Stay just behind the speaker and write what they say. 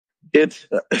it's,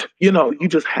 you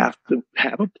just have to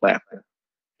have a platform.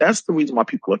 That's the reason why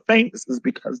people are famous, is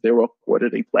because they were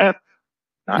afforded a platform,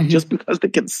 not just because they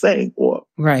can sing or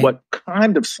Right. what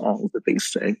kind of songs that they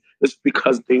sing. It's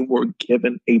because they were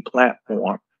given a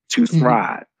platform to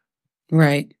thrive.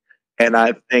 Right. And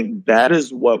I think that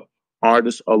is what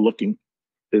artists are looking,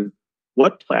 is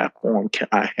what platform can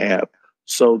I have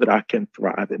so that I can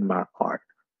thrive in my art?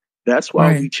 That's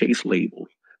why we chase labels.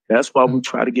 That's why we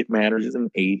try to get managers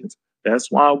and agents. That's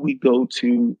why we go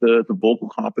to the vocal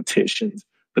competitions,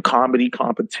 the comedy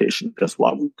competition. That's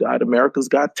why we've got America's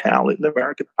Got Talent and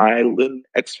American Idol and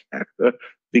X Factor,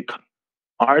 because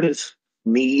artists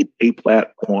need a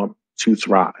platform to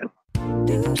thrive.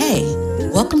 Hey,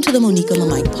 welcome to the Monique on the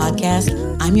Mic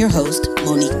podcast. I'm your host,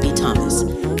 Monique B. Thomas.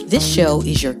 This show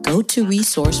is your go-to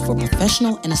resource for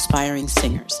professional and aspiring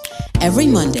singers. Every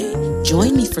Monday,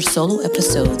 join me for solo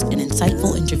episodes and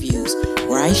insightful interviews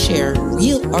where I share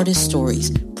real artist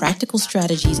stories, practical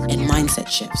strategies, and mindset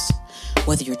shifts.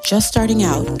 Whether you're just starting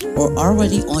out or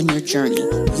already on your journey,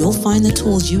 you'll find the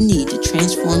tools you need to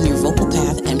transform your vocal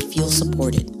path and feel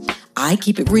supported. I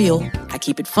keep it real, I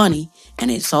keep it funny,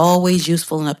 and it's always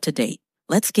useful and up to date.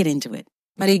 Let's get into it.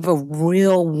 I give a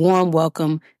real warm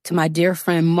welcome to my dear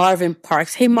friend Marvin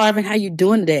Parks. Hey Marvin, how you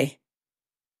doing today?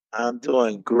 I'm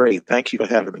doing great. Thank you for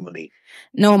having me, Monique.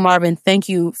 No, Marvin, thank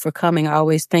you for coming. I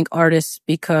always thank artists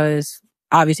because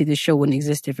obviously this show wouldn't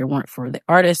exist if it weren't for the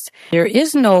artists. There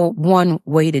is no one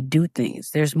way to do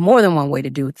things. There's more than one way to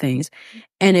do things.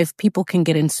 And if people can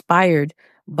get inspired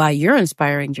by your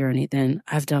inspiring journey, then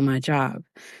I've done my job.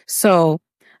 So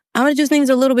I'm going to do things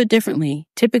a little bit differently.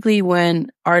 Typically, when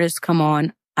artists come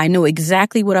on, I know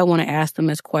exactly what I want to ask them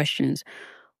as questions.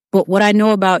 But what I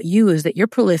know about you is that you're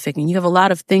prolific and you have a lot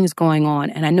of things going on.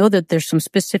 And I know that there's some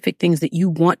specific things that you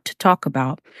want to talk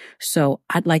about. So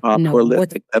I'd like to know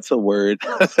prolific, that's a word.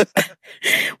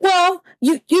 Well,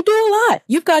 you do a lot.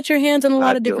 You've got your hands in a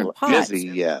lot of different pots. Busy,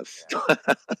 yes.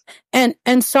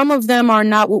 And some of them are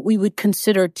not what we would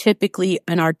consider typically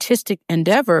an artistic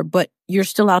endeavor, but you're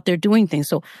still out there doing things.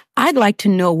 So I'd like to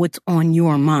know what's on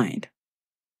your mind.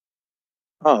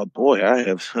 Oh boy, I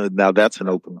have. Now that's an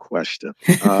open question.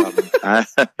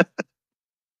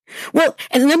 Well,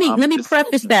 and let me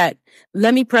preface that.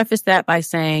 Let me preface that by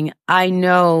saying I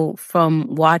know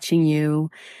from watching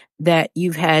you that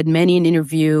you've had many an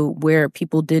interview where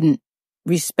people didn't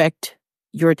respect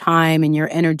your time and your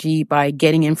energy by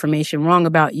getting information wrong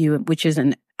about you, which is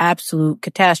an absolute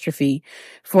catastrophe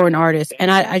for an artist.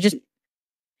 And I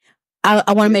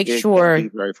want to make sure. It can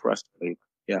be very frustrating.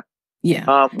 Yeah.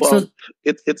 Yeah. Well,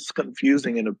 it's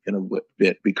confusing in a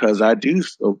bit because I do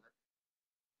so.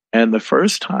 And the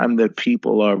first time that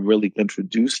people are really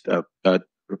introduced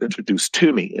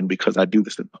to me, and because I do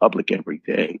this in public every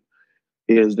day,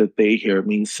 is that they hear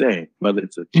me sing, whether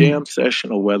it's a jam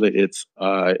session or whether it's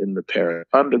in the Paris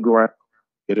Underground,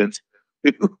 get into,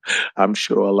 I'm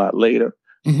sure a lot later,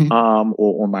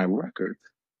 or on my records.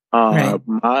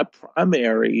 My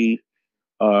primary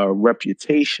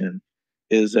reputation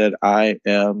is that I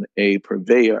am a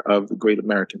purveyor of the Great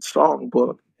American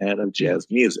Songbook and of jazz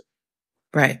music.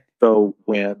 Right. So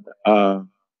when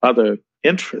other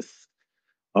interests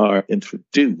are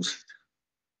introduced,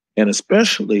 and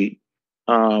especially,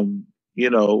 when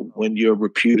you're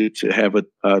reputed to have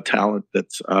a talent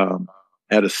that's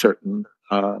at a certain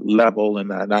level,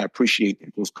 and I appreciate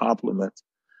people's compliments,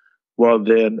 well,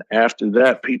 then after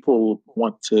that, people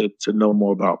want to know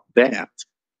more about that.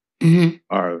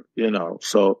 Or,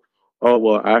 so, oh,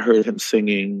 well, I heard him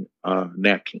singing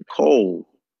Nat King Cole.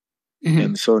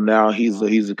 And so now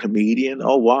he's a comedian.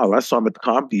 Oh, wow, I saw him at the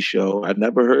comedy show. I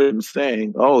never heard him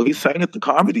sing. Oh, he sang at the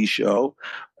comedy show.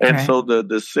 And so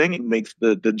the singing makes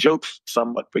the jokes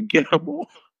somewhat forgettable.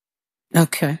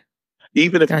 Okay.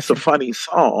 Even if it's a funny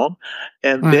song.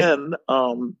 And then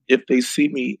if they see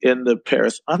me in the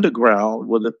Paris Underground,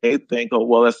 well, they think, oh,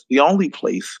 well, that's the only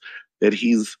place that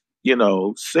he's,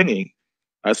 singing.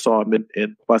 I saw him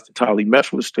in Boston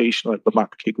Metro Station or at the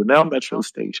Montgomery Metro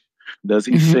Station. Does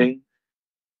he sing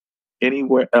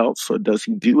anywhere else, or does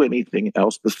he do anything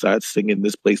else besides singing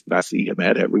this place that I see him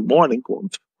at every morning going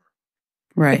to?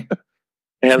 Right.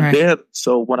 And then,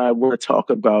 so when I want to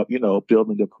talk about,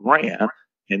 building a brand,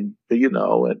 and,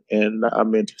 and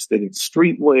I'm interested in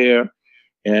streetwear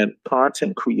and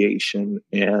content creation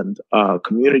and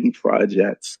community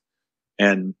projects.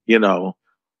 And,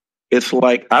 it's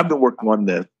like I've been working on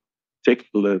this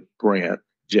particular brand,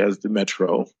 Jazz de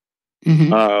Metro,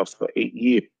 for 8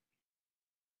 years.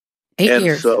 8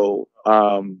 years. So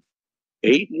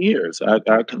 8 years.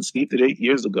 I conceived it 8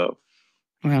 years ago.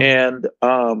 Wow. And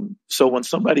so when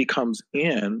somebody comes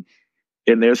in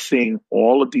and they're seeing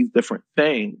all of these different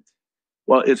things.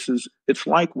 Well, it's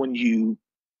like when you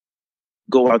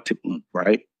go out to eat,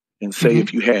 right? And say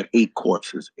if you had 8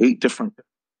 courses, 8 different,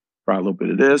 try a little bit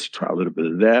of this, try a little bit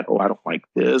of that. Oh, I don't like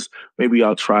this. Maybe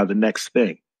I'll try the next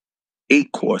thing.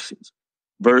 8 courses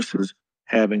versus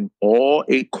having all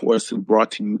 8 courses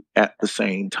brought to you at the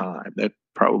same time. That'd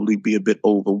probably be a bit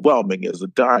overwhelming as a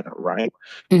diner, right?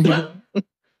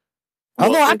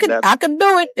 Although I could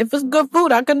do it. If it's good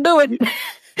food, I can do it.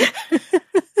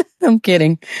 I'm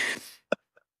kidding.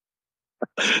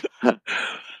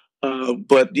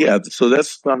 But yeah, so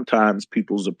that's sometimes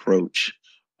people's approach,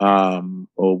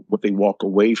 or what they walk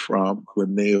away from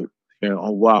when they,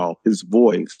 oh wow, his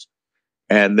voice,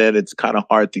 and then it's kind of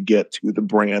hard to get to the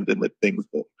brand and the things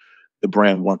that the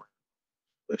brand wants,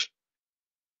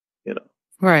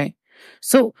 Right.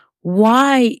 So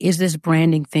why is this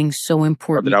branding thing so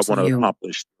important that I to want to you?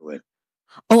 accomplish.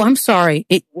 Oh, I'm sorry.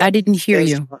 I didn't hear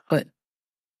you. But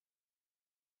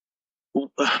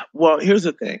well, here's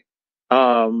the thing.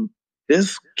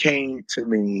 This came to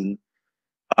me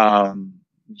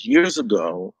years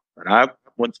ago when I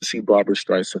went to see Barbra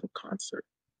Streisand concert.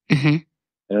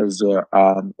 There's a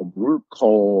group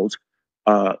called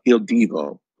Il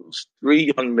Divo. It was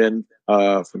 3 young men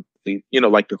from the,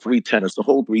 like the 3 tenors, the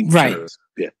whole 3 tenors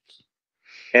bit.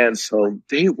 And so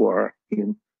they were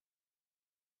in,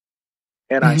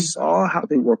 and I saw how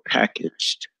they were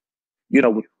packaged,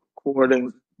 with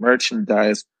recordings,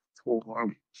 merchandise, for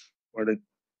the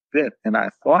bit. And I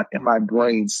thought in my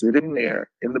brain, sitting there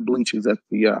in the bleachers at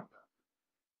the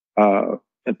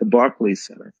Barclays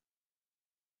Center,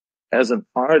 as an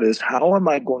artist, how am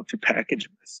I going to package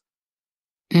myself?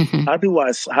 How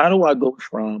do I go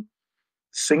from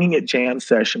singing at jam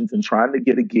sessions and trying to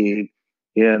get a gig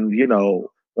in,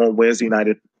 on Wednesday night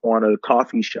at the corner of the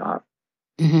coffee shop,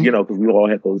 because we all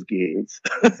had those gigs.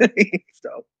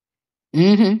 So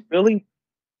really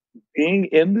being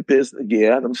in the business,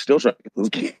 I'm still trying to get those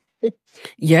gigs.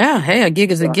 Yeah, hey, a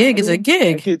gig is a gig is a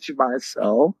gig. Package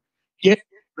myself.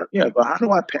 But how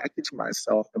do I package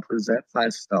myself and present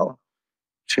myself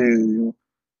to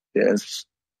this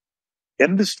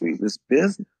industry, this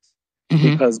business?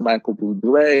 Because Michael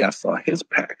Bublé, I saw his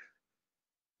pack.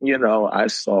 I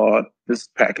saw this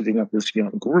packaging of this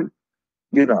young group.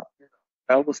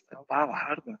 I was like, wow,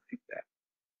 how do I do that?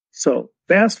 So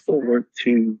fast forward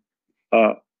to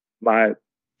my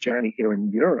journey here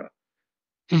in Europe,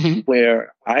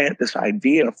 where I had this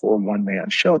idea for a one-man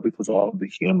show because all of the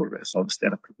humorists, all the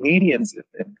stand-up comedians,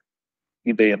 and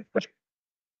they.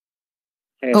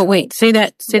 Oh wait, say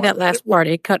that last part.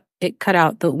 It cut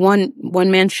out. The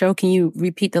one-man show. Can you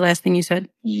repeat the last thing you said?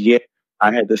 Yeah,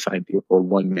 I had this idea for a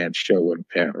one-man show in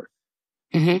Paris.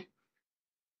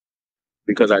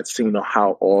 Because I'd seen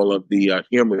how all of the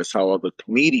humorists, how all the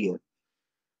comedians,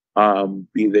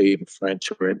 be they in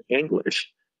French or in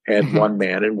English, had one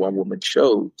man and one woman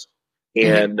shows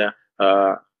in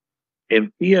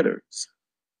theaters.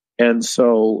 And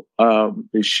so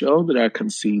the show that I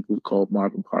conceived was called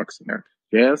Marvin Parks and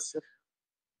Yes.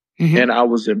 And I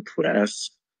was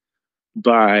impressed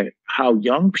by how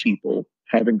young people,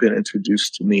 having been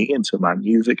introduced to me and to my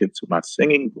music and to my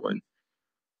singing voice,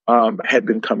 had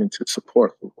been coming to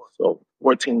support me. So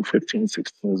 14, 15,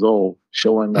 16 years old,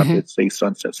 showing up at, say,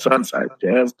 Sunset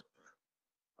Jazz,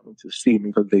 coming to see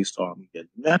me because they saw me in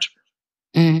the Metro.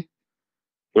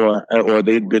 Or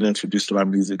they'd been introduced to my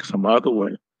music some other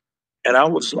way. And I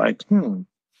was like,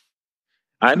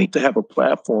 I need to have a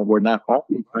platform where not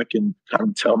only I can kind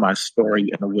of tell my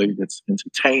story in a way that's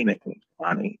entertaining and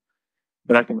funny,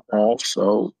 but I can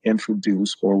also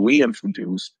introduce or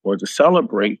reintroduce or to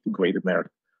celebrate the great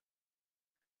American.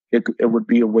 It would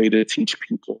be a way to teach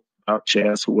people about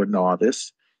jazz who are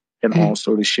novice and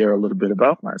also to share a little bit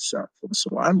about myself. And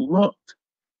so I looked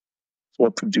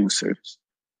for producers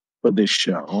for this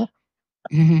show.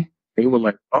 They were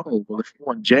like, oh, well, if you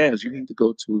want jazz, you need to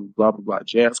go to blah, blah, blah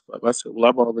jazz club. I said, well,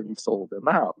 I've already sold them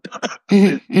out.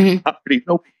 I already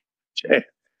know jazz.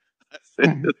 I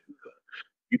said,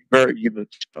 you the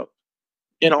show.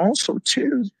 And also,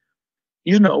 too,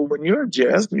 when you're a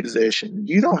jazz musician,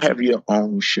 you don't have your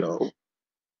own show.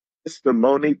 It's the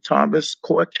Monique Thomas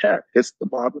Quartet. It's the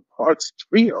Marvin Parks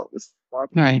Trio. It's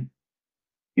Marvin,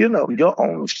 your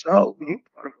own show. You're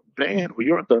part of a band where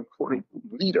you're the recording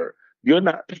leader. You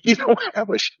don't have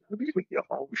a show. You're your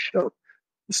own show.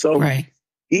 So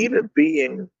even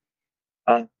being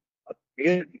a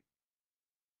community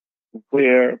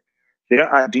where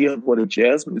their idea of what a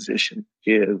jazz musician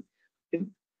is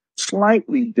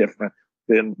slightly different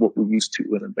than what we're used to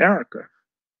in America.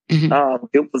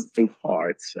 It was a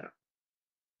hard sell.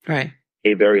 Right.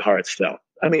 A very hard sell.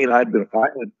 I mean, I had,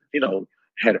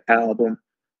 had an album,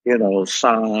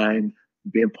 signed,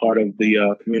 being part of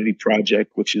the community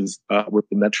project, which is with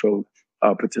the Metro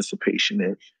participation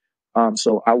in.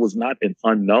 So I was not an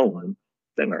unknown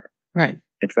singer. Right.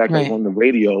 In fact, I was Right. on the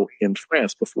radio in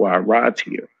France before I arrived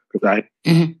here because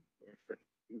Mhm.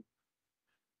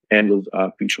 and was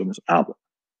featured on this album.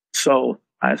 So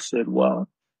I said, well,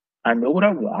 I know what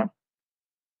I want.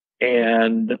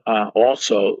 And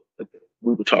also,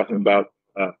 we were talking about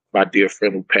my dear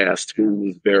friend who passed, who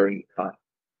was very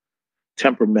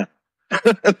temperamental.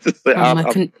 To say, Oh,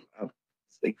 my I'll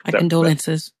say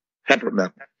condolences.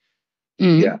 temperamental.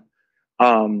 Mhm. Yeah.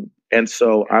 And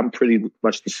so I'm pretty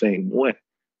much the same way.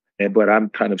 But I'm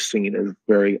kind of seen as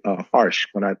very harsh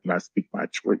when I speak my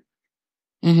truth.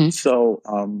 Mhm.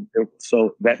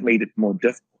 So that made it more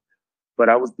difficult. But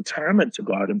I was determined to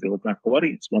go out and build my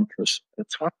audience one person at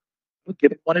a time. We'll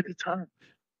get it one at a time.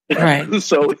 Right.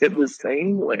 So in the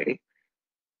same way,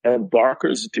 and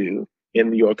Barkers do in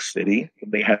New York City,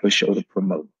 they have a show to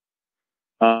promote.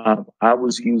 I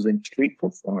was using street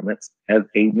performance as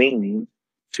a means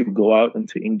to go out and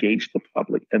to engage the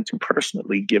public and to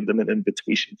personally give them an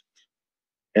invitation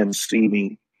and see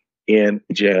me in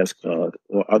a jazz club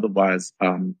or otherwise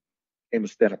in a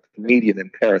stand-up comedian in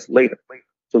Paris later.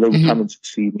 So they were Mhm. coming to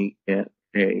see me in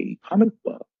a comedy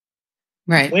club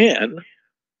Right. when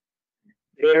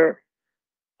their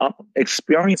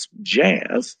experience with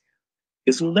jazz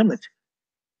is limited.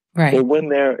 Right. But when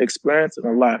they're experiencing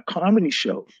a live comedy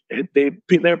show, there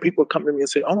are people come to me and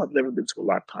say, "Oh, I've never been to a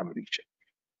live comedy show.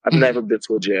 I've Mhm. never been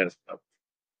to a jazz club."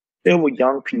 There were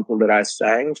young people that I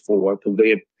sang for because they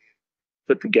had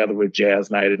put together a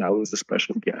jazz night and I was a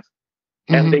special guest.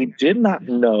 And Mhm. they did not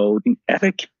know the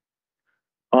etiquette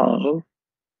of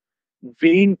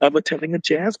attending a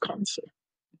jazz concert.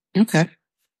 Okay.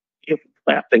 If you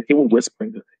clap, they were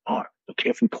whispering that they are. Okay,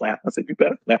 if you clap, I said, you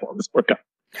better clap on this workout.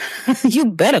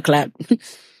 You better clap. Better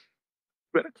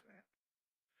clap.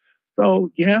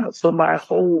 So yeah, so my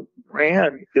whole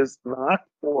brand is not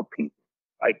for people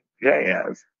like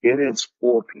jazz. It is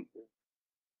for people.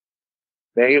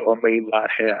 May or may not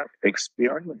have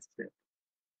experienced it.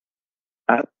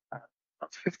 I, I'm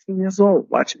 15 years old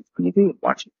watching TV,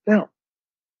 watching film.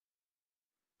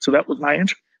 So that was my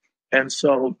interest. And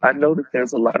so I know that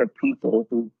there's a lot of people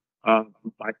who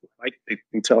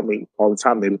they tell me all the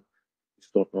time they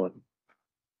just don't know it.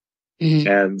 Mhm.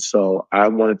 And so I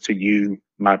wanted to use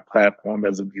my platform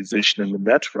as a musician in the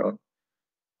Metro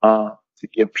to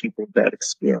give people that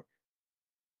experience.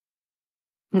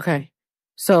 Okay.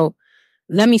 So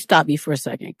let me stop you for a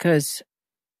second because,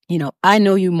 I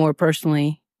know you more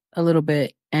personally a little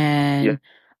bit Yeah. and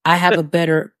I have a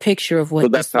better picture of So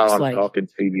what that's this how looks I'm like. talking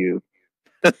to you.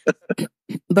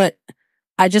 But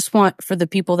I just want for the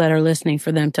people that are listening,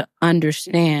 for them to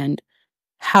understand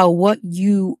how what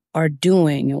you are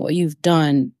doing and what you've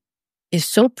done is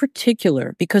so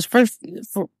particular because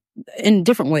in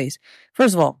different ways.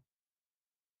 First of all,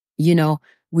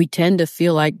 we tend to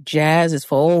feel like jazz is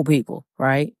for old people,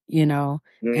 right? And,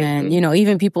 Mm-hmm.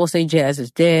 even people say jazz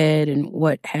is dead and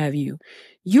what have you.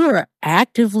 You're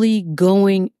actively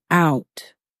going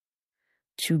out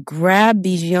to grab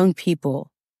these young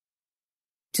people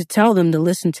to tell them to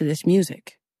listen to this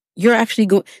music. You're actually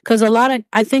going, because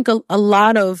I think a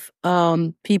lot of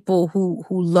people who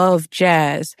love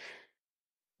jazz,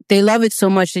 they love it so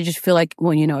much they just feel like,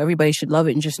 well, everybody should love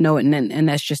it and just know it, and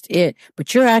that's just it.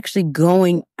 But you're actually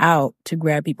going out to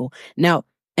grab people. Now,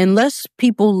 unless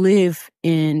people live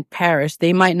in Paris,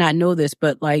 they might not know this,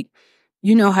 but like,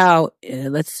 how,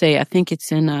 let's say, I think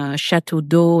it's in Chateau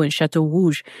d'Eau and Chateau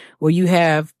Rouge, where you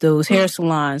have those hair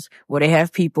salons where they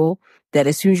have people that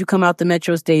as soon as you come out the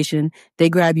metro station, they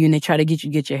grab you and they try to get you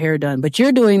to get your hair done. But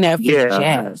you're doing that for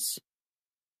jazz.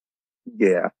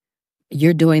 Yeah.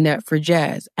 You're doing that for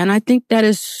jazz. And I think that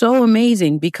is so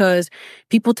amazing because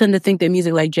people tend to think that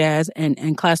music like jazz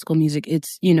and classical music,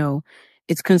 it's,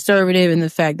 it's conservative in the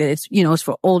fact that it's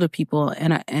for older people.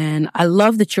 And I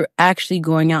love that you're actually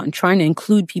going out and trying to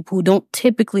include people who don't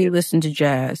typically listen to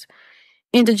jazz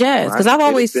into jazz. Because I've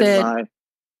always said,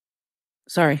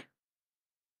 sorry.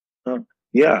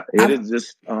 Yeah, it has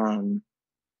just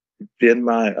been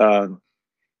my,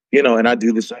 and I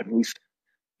do this every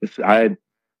I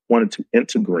wanted to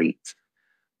integrate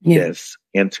this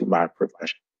into my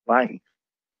professional life.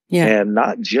 Yeah. And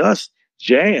not just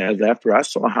jazz. After I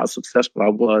saw how successful I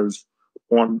was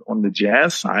on the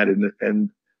jazz side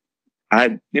and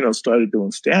I, started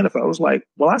doing stand-up, I was like,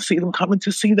 well, I see them coming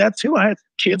to see that too. I had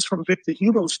kids from Victor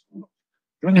Hugo School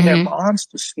bringing their moms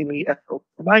to see me at the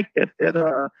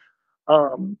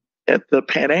at the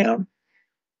Pan Am.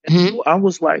 And so I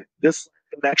was like, this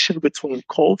connection between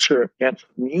culture and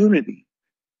community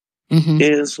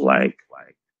is like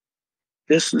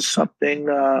this is something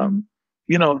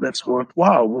that's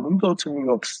worthwhile. When we go to New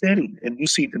York City and you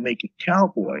see the Naked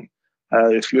Cowboy,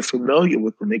 if you're familiar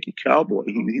with the Naked Cowboy,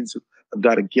 he's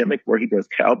got a gimmick where he does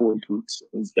cowboy boots.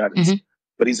 He's got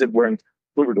but he's wearing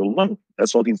Fruit of the Loom.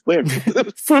 That's all he's wearing.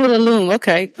 Fruit of the Loom,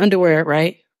 okay, underwear,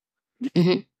 right?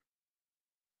 His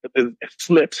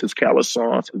slips, his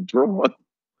calisons, his drawers.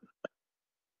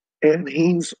 And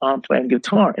he's playing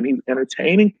guitar and he's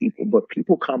entertaining people, but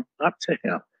people come up to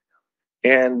him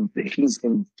and he's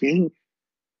engaged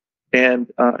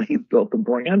and he's built a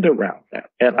brand around that.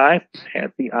 And I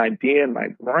had the idea in my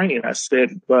brain. I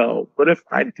said, well, what if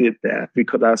I did that?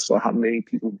 Because I saw how many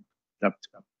people up to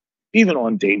him, even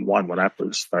on day one when I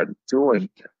first started doing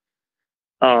it,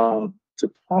 to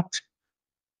talk to him.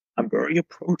 I'm very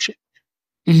approaching.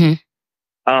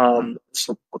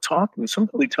 So we're talking,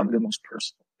 somebody tell me the most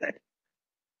personal thing.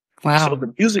 Wow. So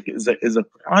the music is a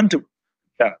conduit.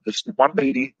 This one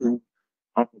lady who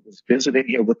was visiting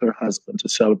here with her husband to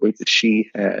celebrate that she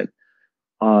had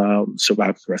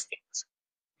survived breast cancer.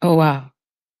 Oh, wow.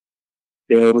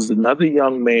 There was another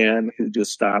young man who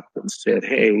just stopped and said,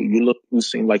 hey, you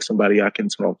seem like somebody I can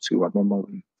talk to. I'm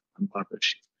mother.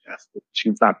 She's passed.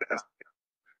 She's not passed.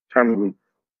 Terminally.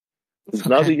 There's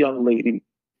another young lady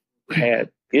who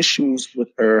had issues with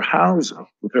her housing,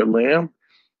 with her land.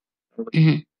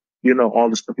 All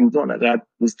the stuff he was doing. That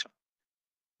was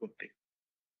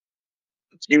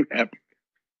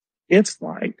it's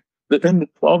like then the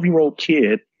 12-year-old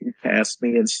kid who passed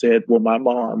me and said, well, my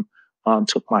mom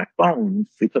took my phone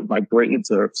because my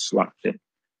grades are slopped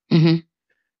in.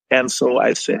 And so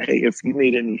I said, hey, if you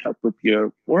need any help with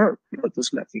your work,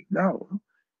 just let me know.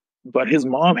 But his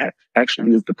mom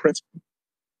actually is the principal.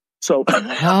 So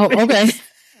okay.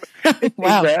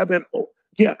 Wow. A rabbit hole.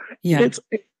 Yeah. It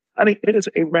is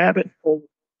a rabbit hole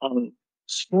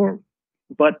story.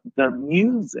 But the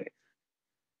music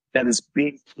that is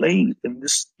being played in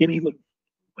this skinny little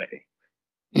way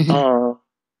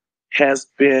has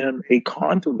been a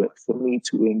conduit for me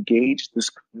to engage this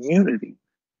community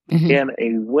in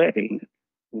a way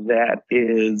that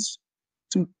is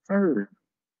superb.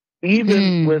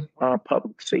 Even with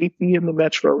public safety in the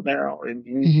metro now, and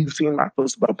you've seen my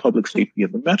post about public safety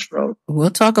in the metro. We'll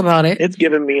talk about it. It's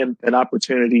given me an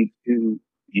opportunity to,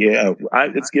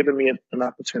 it's given me an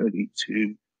opportunity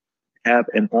to have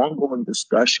an ongoing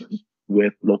discussion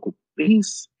with local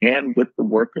police and with the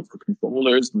workers, the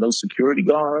controllers, and those security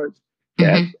guards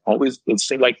that always it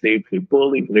seemed like they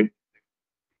bully, they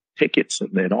tickets, and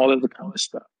then all of the kind of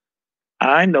stuff.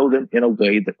 I know them in a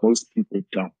way that most people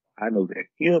don't. I know their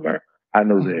humor. I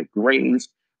know their grace.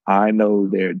 I know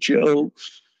their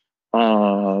jokes.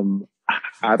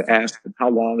 I've asked them how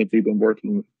long have they been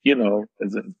working,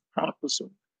 as an officer.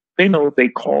 They know if they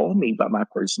call me by my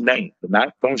first name, but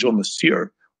not Bonjour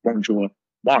Monsieur, Bonjour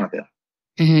Marvin.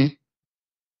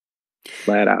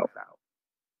 Flat out.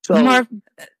 So Marv,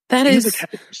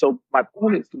 so my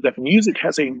point is that music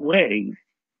has a way,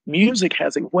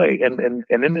 and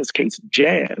in this case,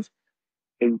 jazz,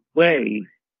 a way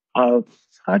of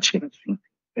touching people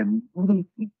and moving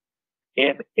people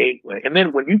in a way. And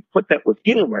then when you put that with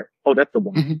humor, that's the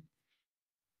one.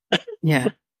 Yeah.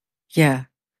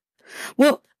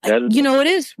 Well, it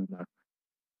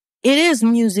is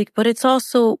music, but it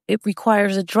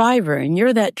requires a driver, and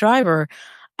you're that driver.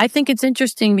 I think it's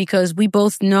interesting because we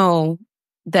both know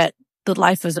that the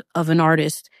life of an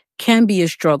artist can be a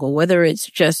struggle, whether it's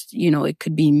just, it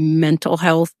could be mental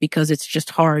health because it's just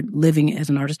hard living as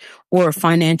an artist, or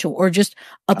financial, or just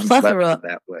a plethora.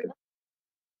 That way.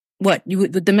 What,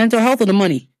 the mental health or the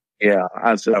money? Yeah,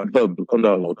 I said, no,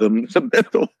 the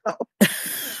mental health.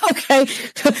 Okay.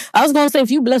 I was going to say,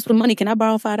 if you blessed with money, can I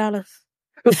borrow $5?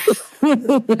 I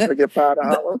get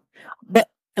 $5. But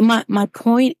my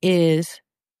point is,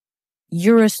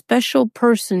 you're a special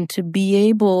person to be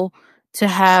able to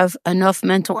have enough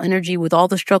mental energy with all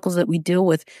the struggles that we deal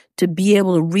with to be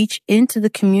able to reach into the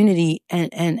community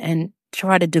and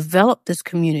try to develop this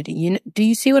community. Do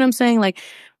you see what I'm saying? Like,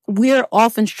 we're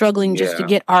often struggling just to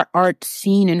get our art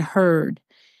seen and heard.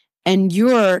 And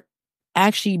you're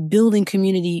actually building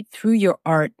community through your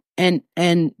art. And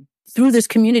through this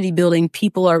community building,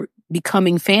 people are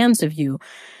becoming fans of you.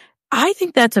 I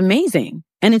think that's amazing.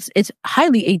 And it's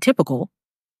highly atypical.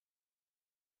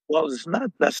 Well, it's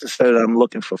not necessarily that I'm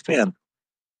looking for fans.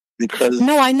 Because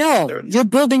no, I know. You're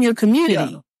building your community.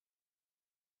 Yeah.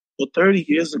 Well, 30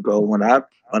 years ago, when I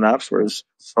first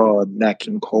saw Nat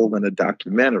King Cole in a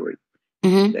documentary,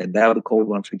 And Now the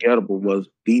Cold Unforgettable was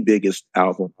the biggest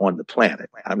album on the planet.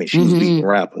 I mean, she was beating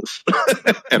rappers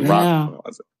and rock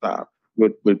stars at the time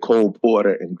with Cole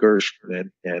Porter and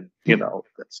Gershwin and you know,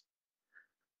 that's,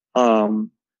 I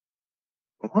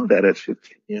learned that at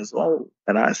 15 years old.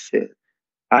 And I said,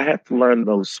 I have to learn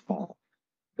those songs.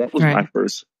 That was my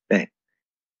first thing.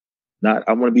 Not,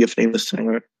 I want to be a famous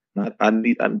singer. Not, I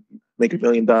make $1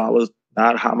 million.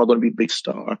 Not, how am I going to be a big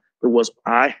star? It was,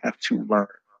 I have to learn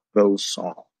those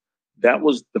songs. That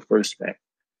was the first thing.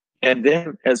 And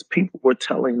then as people were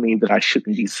telling me that I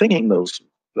shouldn't be singing those,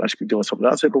 that I should be doing something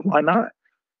else, I said, but why not?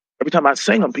 Every time I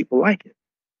sing them, people like it.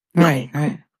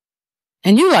 Right.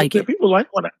 And you like it. People like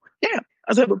when I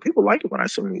said, but people like it when I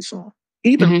sing these songs.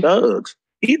 Even thugs,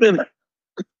 even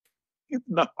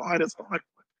the artists like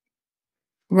it.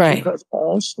 Right. Because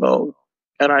also,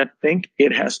 and I think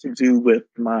it has to do with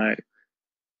my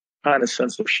kind of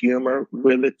sense of humor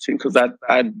with it too, because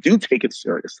I do take it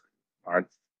seriously. Art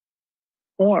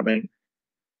forming,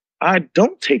 I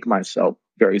don't take myself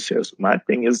very seriously. My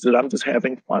thing is that I'm just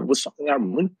having fun with something I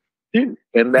really do,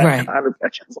 and that kind of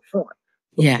catches on.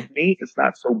 For me, it's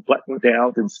not so buttoned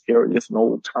down and serious and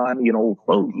old timey and old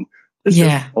fogey. This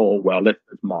is, oh well, that's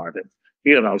Marvin.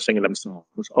 You know, singing them songs.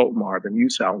 Oh, Marvin, you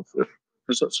sound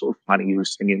so funny. You're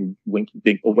singing Winky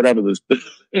Dink or whatever this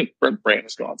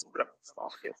brand starts, whatever the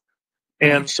song is.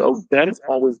 And so that has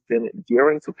always been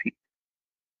endearing to people.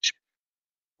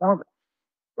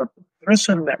 But the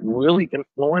person that really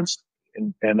influenced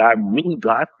and I really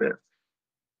got this,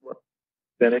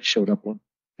 then it showed up on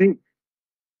TV.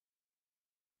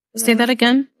 Say that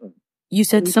again. You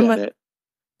said somebody.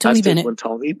 Tony Bennett. When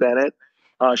Tony Bennett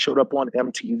showed up on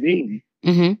MTV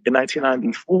in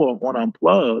 1994 on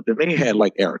Unplugged, and they had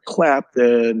like Eric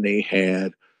Clapton, they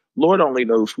had Lord only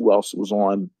knows who else was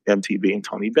on MTV, and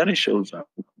Tony Bennett shows up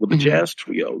with a jazz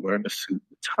trio wearing a suit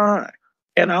and tie.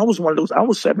 And I was one of those, I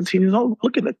was 17 years old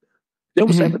looking at them. There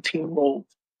were 17-year-olds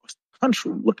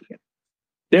country looking at them.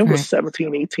 There were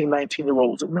 17, 18,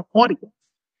 19-year-olds in the audience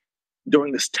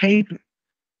during this taping.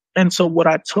 And so what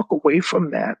I took away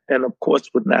from that, and of course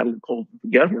with Natalie Cole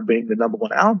Unforgettable being the number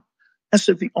one album, I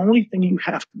said the only thing you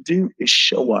have to do is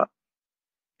show up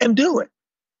and do it.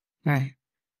 Right.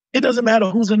 It doesn't matter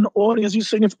who's in the audience. You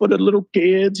sing it for the little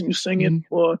kids. You sing it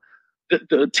for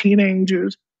the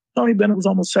teenagers. Tony Bennett was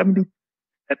almost 70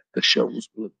 at the show was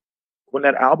when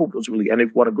that album was released, and they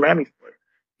won a Grammy for it.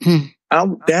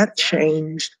 That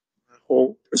changed the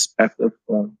whole perspective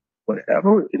on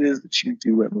whatever it is that you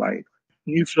do in life.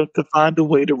 You have to find a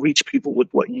way to reach people with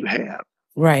what you have.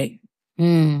 Right.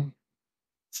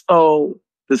 So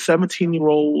the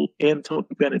 17-year-old in Tony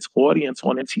Bennett's audience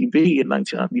on MTV in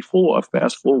 1994,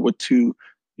 fast forward to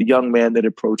the young man that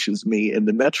approaches me in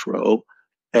the Metro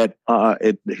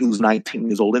who's 19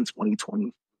 years old in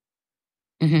 2020.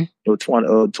 Or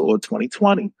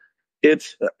 2020.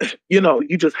 It's,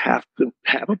 you just have to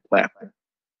have a platform.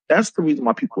 That's the reason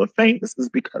why people are famous, is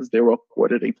because they were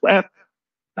afforded a platform.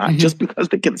 Not just because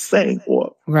they can sing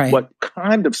or what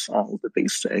kind of songs that they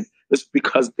sing. It's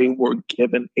because they were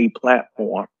given a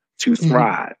platform to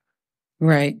thrive.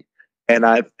 Right. And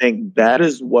I think that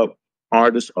is what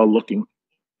artists are looking for,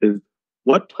 is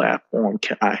what platform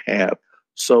can I have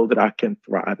so that I can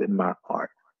thrive in my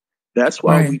art? That's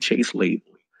why we chase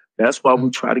labels. That's why we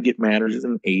try to get managers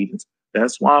and agents.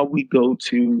 That's why we go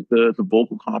to the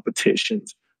vocal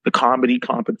competitions, the comedy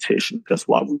competition. That's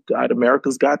why we've got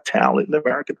America's Got Talent and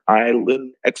American Idol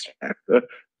and X Factor,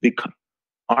 because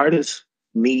artists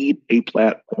need a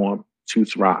platform to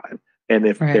thrive. And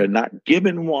if they're not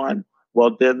given one,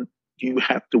 well, then you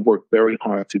have to work very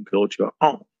hard to build your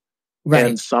own.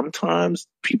 And sometimes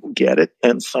people get it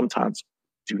and sometimes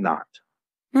do not.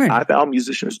 I found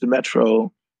Musicians to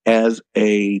Metro as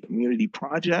a community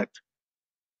project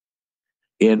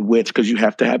in which, because you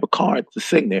have to have a card to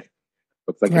sing there.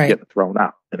 Looks like you're getting thrown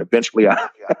out. And eventually I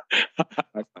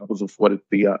was afforded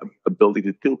the ability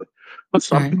to do it. But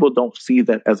some people don't see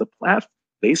that as a platform.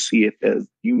 They see it as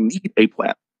you need a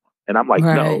platform. And I'm like,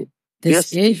 no,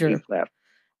 this is your platform.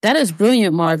 That is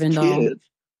brilliant, Marvin, though.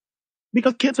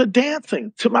 Because kids are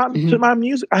dancing to my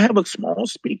music. I have a small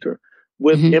speaker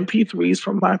with MP3s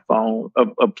from my phone,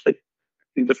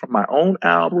 either from my own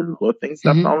album or things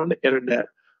that I found on the internet,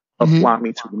 Fly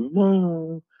Me to the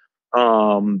Moon,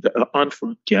 the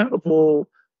Unforgettable,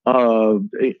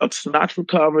 Sinatra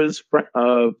covers,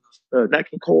 Nat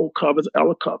King Cole covers,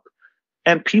 Ella covers.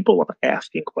 And people are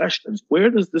asking questions. Where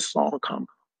does this song come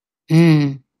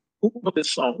from? Who wrote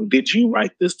this song? Did you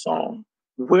write this song?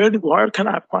 Where can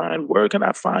I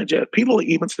find you? People are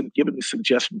even giving me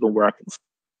suggestions on where I can.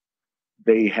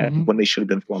 They had when they should have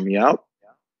been throwing me out.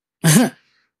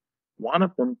 one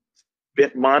of them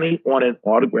spent money on an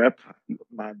autographed copy of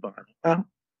my vinyl.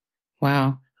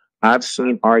 Wow. I've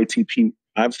seen RATP.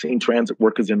 I've seen transit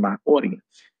workers in my audience.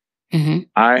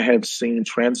 I have seen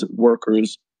transit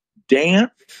workers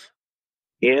dance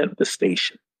in the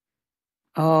station.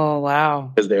 Oh,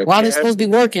 wow. While they're supposed to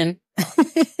be working.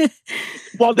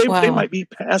 Well, they might be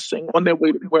passing on their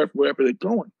way to wherever they're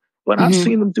going. But I've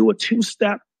seen them do a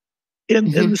two-step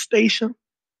in the station.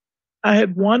 I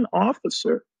had one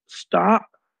officer stop,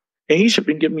 and he should have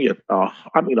been giving me a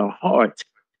hard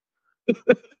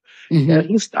time. And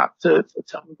he stopped to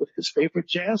tell me what his favorite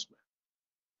jazz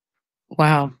was.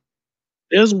 Wow.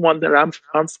 There's one that I'm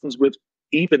friends with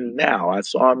even now. I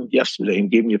saw him yesterday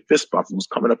and gave me a fist bump. He was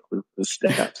coming up the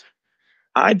steps.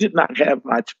 I did not have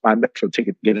my metro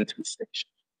ticket to get into the station.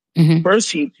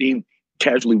 First, he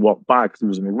casually walked by because he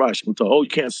was in a rush. He told, "Oh, you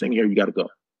can't sing here. You got to go."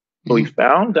 So he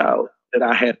found out that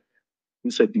I had.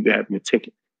 He said, "Do you have your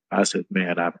ticket?" I said,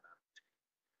 "Man, I."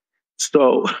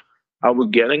 So I was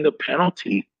getting a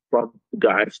penalty from the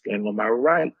guy standing on my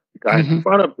right. The guy in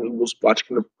front of me was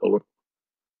watching the floor,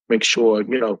 make sure it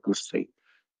was safe.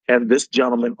 And this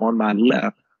gentleman on my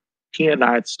left, he and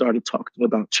I had started talking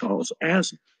about Charles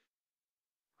Aznavour.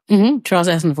 Charles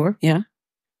Aznavour, yeah.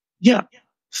 Yeah.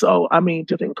 So, I mean,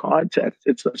 just in context,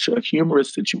 it's such a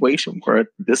humorous situation where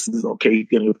this is okay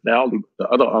getting a finale, but the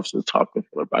other officers talking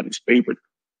about his favorite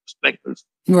singers.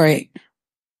 Right.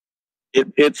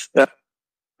 It's a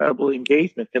incredible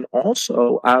engagement. And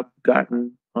also, I've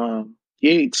gotten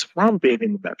gigs from being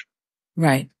in the Metro.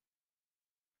 Right.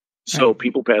 So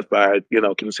people pass by,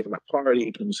 can you sing my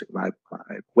party? Can you sing my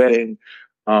wedding?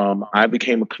 I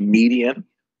became a comedian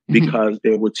because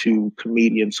there were two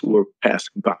comedians who were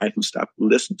passing by who stopped to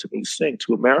listen to me sing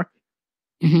to America.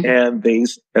 And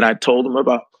I told them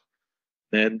about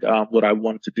what I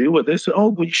wanted to do. And they said, "Oh,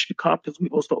 well, you should come because we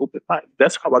host an open mic."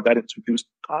 That's how I got introduced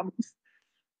to comedy.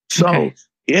 So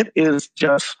it is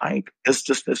just it's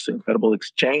just this incredible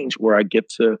exchange where I get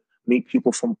to meet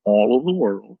people from all over the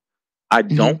world. I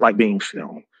don't like being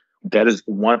filmed. That is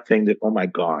one thing that, oh my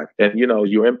God. And,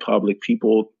 you're in public,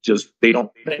 people they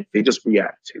don't think, they just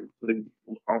react to. They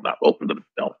are not open to the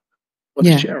film.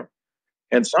 Share.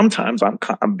 And sometimes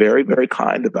I'm very, very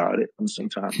kind about it. And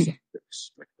sometimes I'm very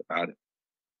strict about it.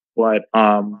 But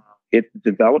it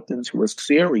developed into a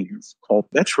series called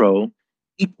Metro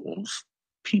Equals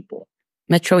People.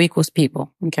 Metro Equals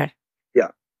People. Okay. Yeah.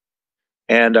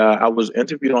 And I was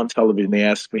interviewed on television. They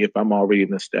asked me if I'm already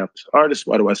an established artist.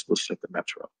 Why do I still sit the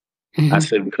Metro? I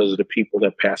said, because of the people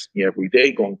that pass me every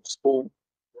day going to school.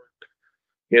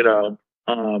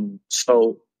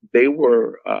 So they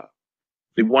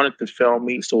they wanted to film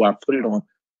me. So I put it on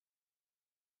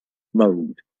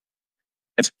mode.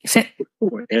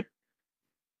 And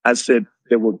I said,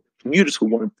 there were commuters who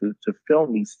wanted to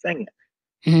film me singing.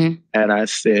 And I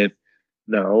said,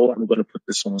 no, I'm going to put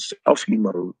this on selfie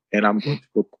mode and I'm going to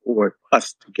record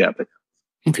us together.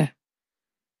 Okay.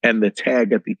 And the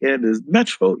tag at the end is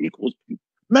Metro Equals People.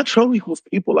 Metro equals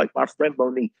people like my friend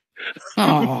Monique. Oh,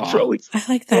 I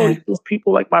like that. Metro equals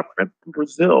people like my friend from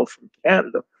Brazil, from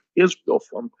Canada, Israel,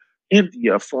 from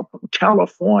India, from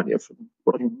California, from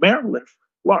Maryland,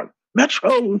 Florida.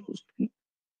 Metro equals people.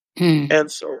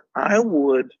 And so I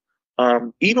would,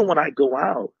 even when I go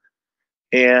out,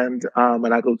 and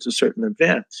I go to certain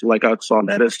events, like I saw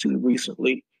Lettuce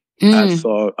recently. I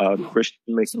saw Christian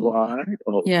McBride.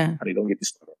 Oh, yeah. Honey, don't get me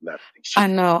started on that. I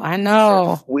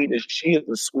know. Swedish. She is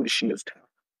the Swedish town.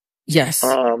 Yes.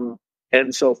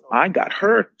 And so I got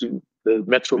her to do the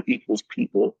Metro Equals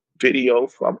People video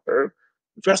from her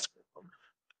dress.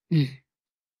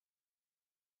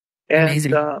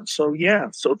 Amazing. And so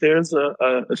there's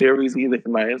a series either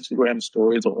in my Instagram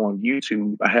stories or on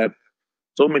YouTube. I have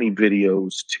so many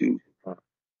videos to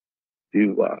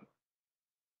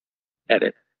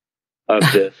edit of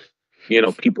this,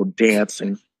 people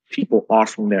dancing, people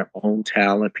offering their own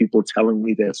talent, people telling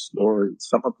me their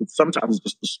stories. Sometimes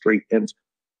just a straight end.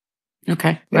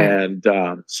 Okay. Right. And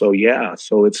so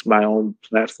it's my own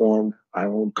platform, my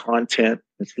own content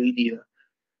and media.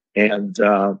 And,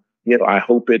 I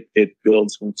hope it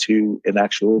builds into an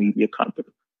actual media company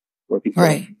where people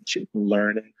are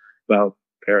learning about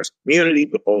Paris community,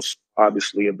 but also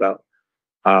obviously about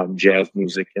jazz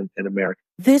music in America.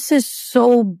 This is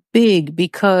so big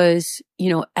because,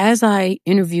 as I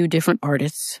interview different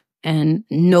artists, and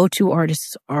no two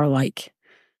artists are alike,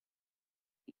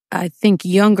 I think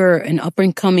younger and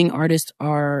up-and-coming artists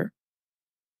are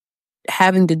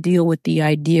having to deal with the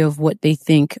idea of what they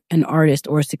think an artist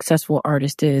or a successful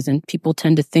artist is. And people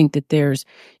tend to think that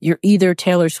you're either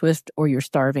Taylor Swift or you're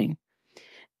starving.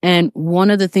 And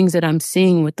one of the things that I'm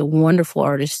seeing with the wonderful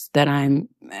artists that I'm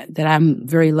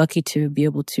very lucky to be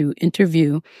able to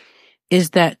interview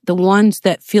is that the ones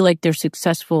that feel like they're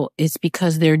successful is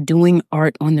because they're doing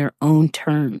art on their own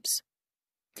terms.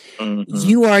 Mm-hmm.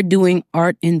 You are doing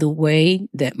art in the way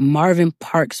that Marvin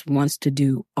Parks wants to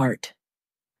do art.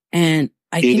 And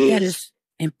I think that is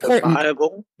important.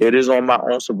 Survival. It is on my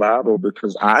own survival,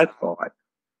 because I thought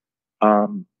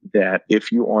that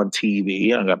if you're on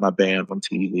TV, I got my band on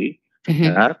TV,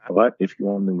 and I thought if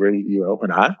you're on the radio,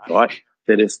 and I thought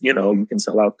that it's, you can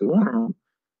sell out the room,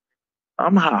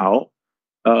 somehow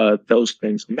those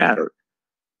things matter.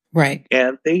 Right.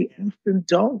 And they often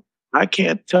don't. I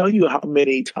can't tell you how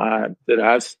many times that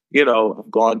I've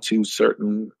gone to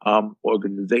certain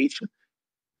organizations,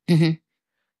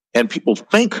 and people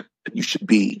think that you should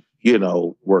be,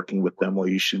 working with them, or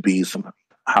you should be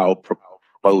somehow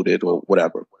promoted or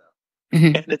whatever.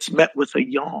 And it's met with a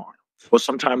yawn, or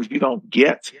sometimes you don't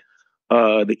get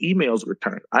the emails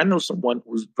returned. I know someone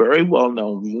who's very well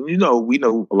known. We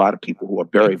know a lot of people who are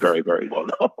very, very, very well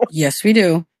known. Yes, we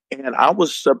do. And I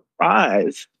was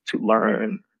surprised to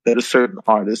learn that a certain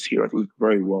artist here who's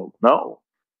very well known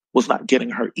was not getting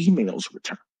her emails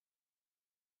returned.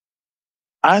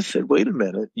 I said, wait a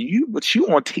minute, but you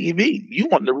on TV, you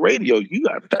on the radio, you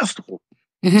got a festival,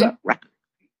 you got records,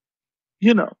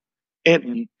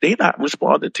 and they not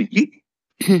responding to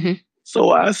you. So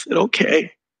I said,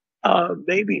 okay,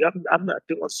 maybe I'm not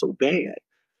doing so bad.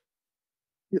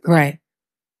 Right.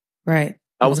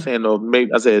 I was saying, no,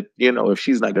 maybe I said, if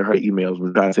she's not getting her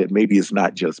emails, I said, maybe it's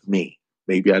not just me.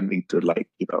 Maybe I need to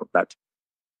not.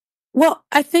 Well,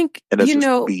 I think,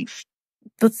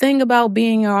 the thing about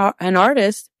being an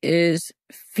artist is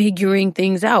figuring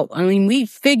things out. I mean, we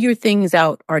figure things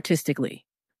out artistically.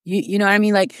 You know what I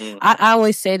mean? Like, I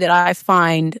always say that I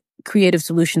find creative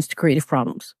solutions to creative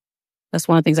problems. That's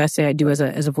one of the things I say I do as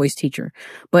a voice teacher.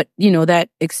 But, that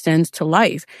extends to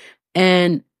life.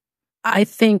 And I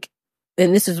think,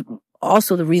 and this is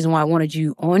also the reason why I wanted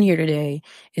you on here today,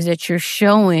 is that you're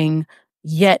showing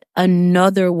yet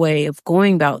another way of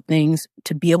going about things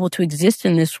to be able to exist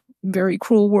in this very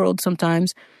cruel world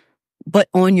sometimes, but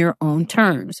on your own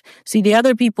terms. See, the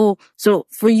other people, so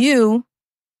for you,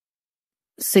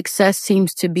 success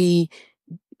seems to be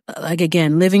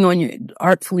again, living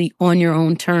artfully on your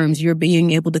own terms. You're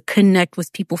being able to connect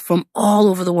with people from all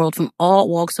over the world, from all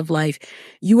walks of life.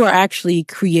 You are actually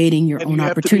creating your own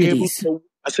opportunities.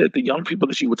 I said the young people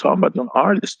that you were talking about, young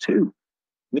artists too,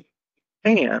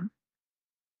 and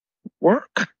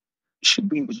work should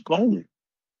be the goal.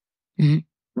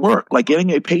 Work, like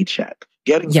getting a paycheck,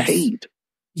 getting paid.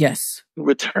 Yes. In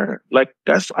return. Like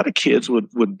that's a lot of kids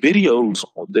with videos.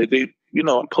 They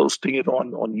I'm posting it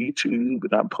on YouTube,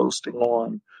 and I'm posting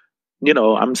on,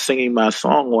 I'm singing my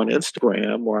song on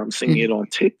Instagram, or I'm singing it on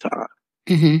TikTok.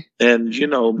 And,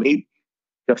 maybe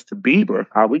Justin Bieber,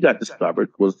 how we got discovered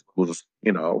was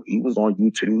he was on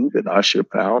YouTube, and Usher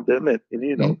found him, and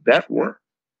that worked.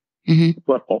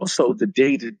 But also the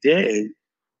day-to-day,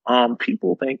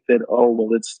 people think that,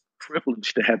 it's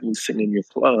privilege to have me sing in your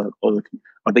club, or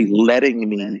are they letting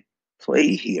me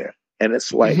play here? And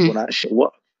it's like, when I show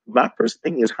up, my first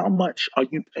thing is, how much are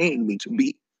you paying me to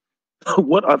be?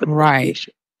 What are the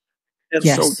conditions? And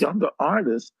so younger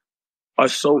artists are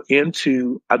so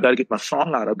into, I got to get my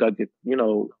song out. I got to get,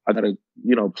 I got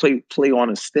to, play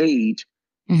on a stage,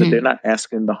 that they're not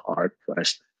asking the hard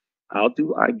question. How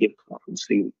do I get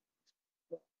compensated?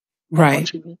 How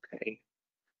much are you paying?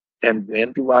 And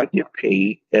when do I get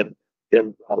paid? And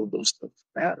all of those things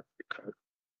matter, because,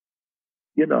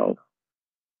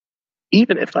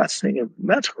 even if I sing in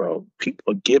Metro,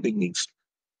 people are giving me.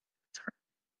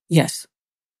 Yes.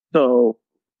 So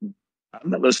I'm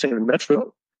not going to sing in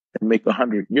Metro and make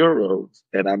 €100,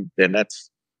 and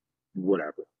that's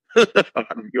whatever.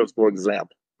 €100, for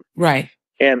example. Right.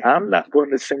 And I'm not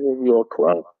going to sing in your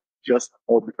club just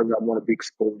because I want to be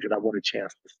exposed and I want a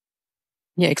chance to.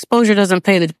 Yeah, exposure doesn't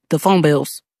pay the phone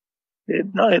bills.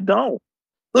 It don't.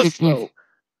 So,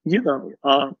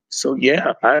 so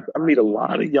yeah, I meet a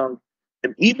lot of young,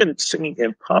 and even singing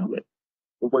in public,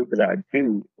 the way that I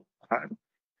do,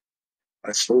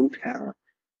 I so talented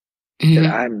that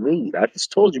I meet. I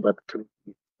just told you about the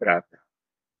comedians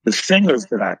the singers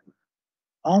that I meet.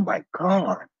 Oh my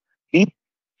God. People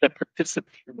that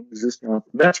participate in the existing on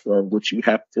the Metro, which you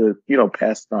have to,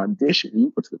 pass the audition.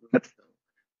 You go to the Metro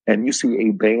and you see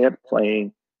a band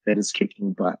playing that is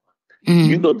kicking butt.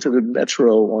 You go to the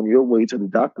Metro on your way to the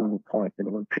doctor's appointment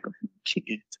and pick up your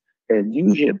kids, and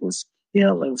you hear this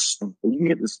killing song. You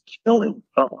hear this killing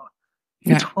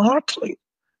guitar play.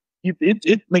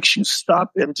 It makes you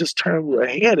stop and just turn your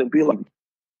head and be like,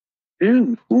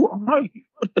 dude, who are you?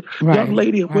 Young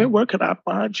lady, where can I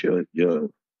find your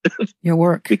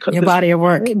work, because your body of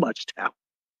work? So much talent.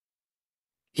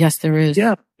 Yes, there is.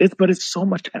 Yeah, it's so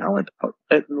much talent.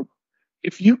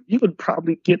 If you could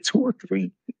probably get 2 or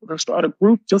 3 people to start a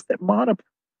group just at Monica.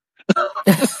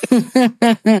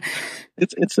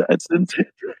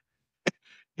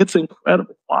 It's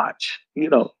incredible to watch,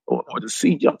 or to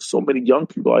see so many young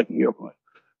people out here,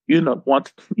 want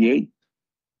to create.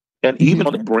 And even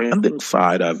on the branding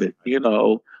side of it,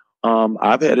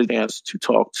 I've had a chance to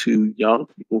talk to young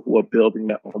people who are building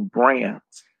their own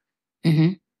brands.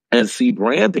 And see,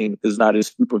 branding is not as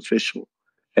superficial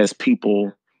as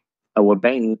people or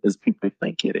vain as people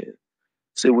think it is.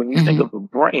 So when you think of a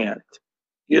brand,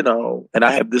 and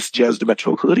I have this Jazz the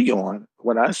Metro hoodie on,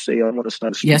 when I say I want to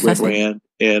start a streetwear brand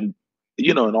and,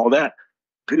 and all that,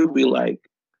 people be like,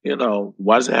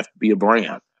 why does it have to be a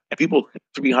brand? And people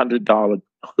 $300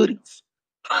 hoodies,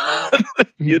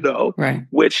 right.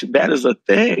 Which that is a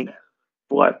thing,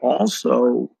 but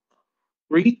also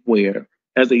streetwear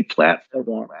as a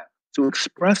platform to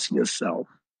express yourself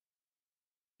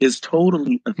is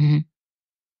totally the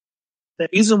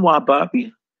reason why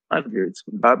Bobby Hundreds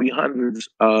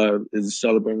is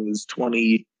celebrating his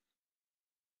 20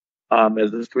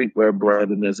 as a streetwear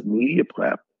brand and as a media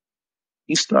platform.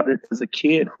 He started as a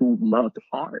kid who loved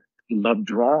art. He loved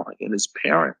drawing, and his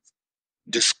parents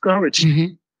discouraged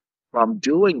him from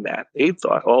doing that. They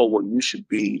thought, oh, well, you should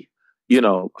be,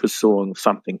 pursuing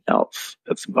something else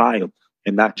that's viable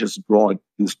and not just drawing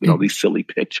these, these silly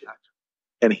pictures.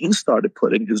 And he started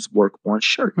putting his work on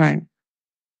shirts. Right.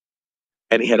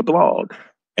 And he had a blog,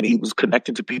 and he was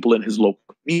connected to people in his local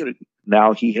community.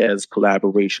 Now he has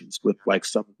collaborations with like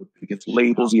some of the biggest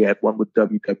labels. He had one with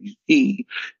WWE.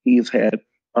 He's had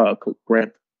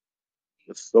Grant,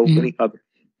 so many other.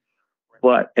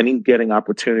 And he's getting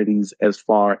opportunities as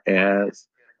far as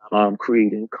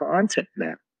creating content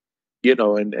now,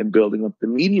 and building up the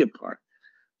media part.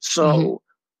 So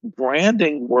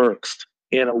branding works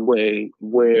in a way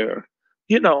where,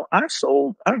 I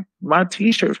sold my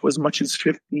T-shirts for as much as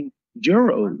 €50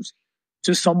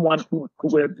 to someone who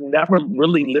had never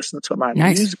really listened to my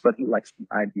music, but he likes the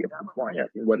idea of the brand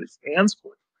and what it stands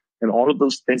for and all of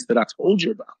those things that I told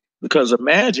you about. Because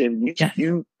imagine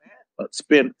you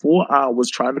spend 4 hours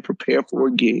trying to prepare for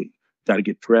a gig. You got to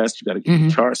get dressed. You got to get your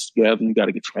charts together. You got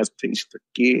to get transportation to the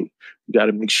gig. You got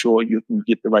to make sure you can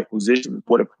get the right musicians.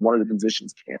 What if one of the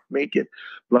musicians can't make it?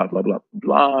 Blah, blah, blah,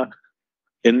 blah.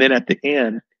 And then at the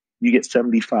end, you get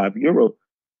 €75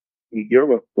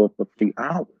 for 3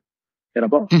 hours in a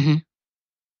bar.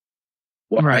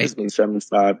 Well, I just made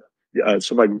 75.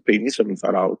 Somebody paid me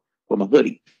 $75 for my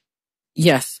hoodie.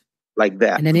 Yes. Like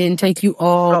that. And it didn't take you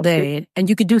all day. And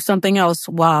you could do something else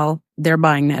while they're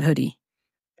buying that hoodie.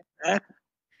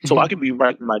 So I could be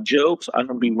writing my jokes. I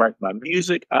could be writing my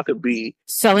music. I could be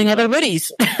selling other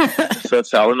hoodies.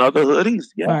 Selling other hoodies.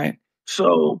 Yeah. Right.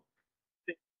 So,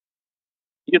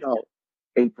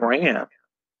 a brand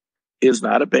is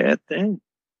not a bad thing.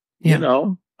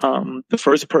 Yeah. The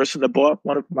first person that bought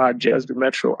one of my Jazz the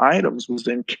Metro items was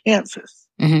in Kansas.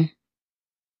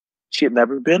 She had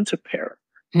never been to Paris.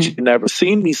 She'd never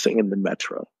seen me sing in the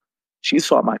Metro. She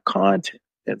saw my content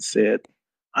and said,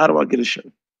 how do I get a show?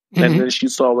 And then she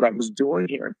saw what I was doing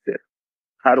here and said,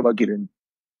 how do I get in?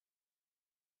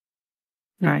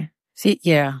 Right. See,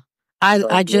 yeah.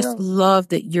 I just love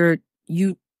that you're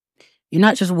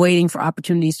not just waiting for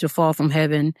opportunities to fall from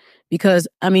heaven, because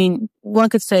I mean, one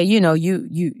could say, you're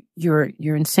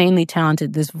insanely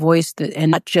talented, this voice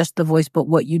and not just the voice, but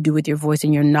what you do with your voice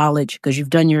and your knowledge, because you've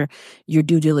done your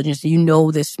due diligence,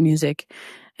 this music.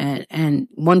 And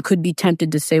one could be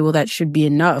tempted to say, well, that should be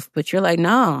enough. But you're like,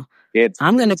 no,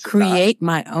 I'm going to create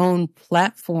my own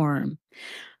platform.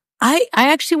 I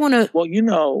actually want to.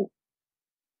 Well,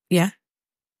 yeah.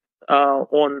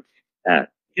 On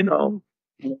that,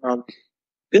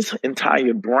 this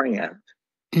entire brand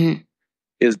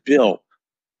is built.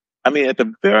 I mean, at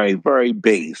the very, very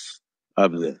base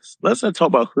of this. Let's not talk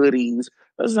about hoodies.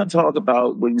 Let's not talk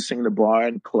about when you sing in the bar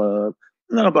and club.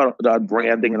 Not about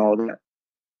branding and all that.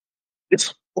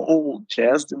 This whole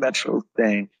Jazz the Metro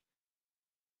thing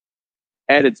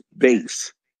at its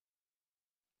base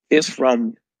is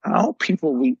from how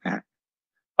people react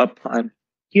upon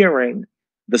hearing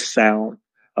the sound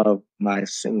of my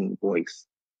singing voice.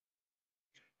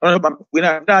 We're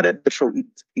not at Metro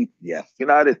yet. We're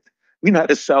not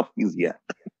at selfies yet.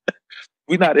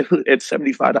 We're not at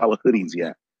 $75 hoodies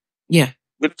yet. Yeah.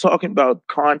 We're talking about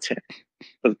content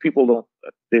because people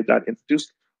they're not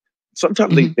introduced.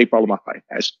 Sometimes they follow my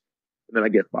hash, and then I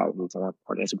get followers on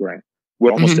Instagram.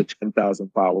 We're almost at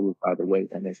 10,000 followers, by the way.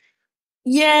 And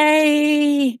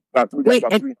Yay! Wait,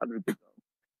 about 300 to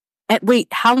go. Wait,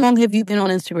 how long have you been on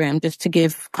Instagram, just to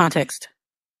give context?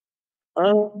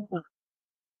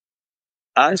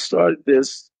 I started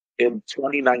this in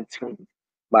 2019,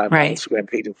 my Instagram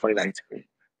page in 2019.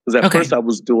 Because at first I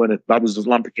was doing it, I was just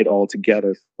lumping it all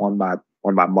together on my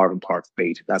Marvin Parks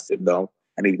page. And I said, no,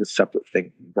 I need a separate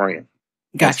thing, brand.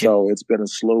 Gotcha. So it's been a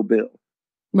slow build.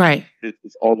 Right.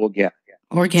 It's all organic.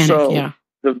 Organic, yeah.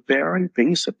 The very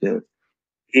base of this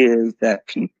is that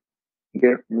people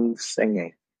hear me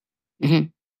singing. Mm-hmm.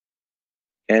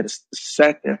 And it's the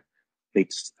second they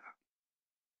stop.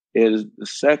 It is the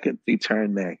second they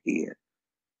turn their head.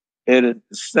 It is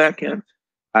the second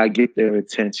I get their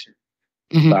attention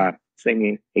by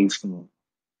singing a song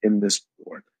in this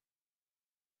sport.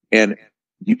 And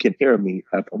you can hear me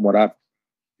from what I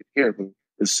hear me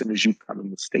as soon as you come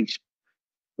in the station.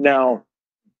 Now,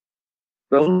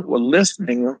 those who are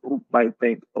listening who might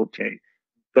think, okay,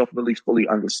 don't really fully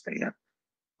understand.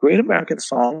 Great American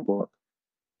Songbook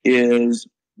is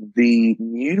the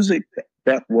music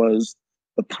that was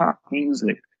the pop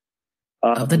music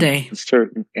of the day, a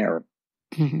certain era.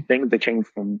 Things that came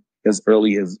from as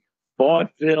early as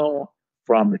vaudeville,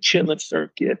 from the Chitlin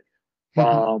circuit,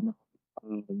 from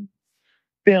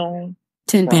film,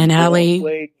 Tin Pan Alley,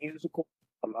 Broadway musical.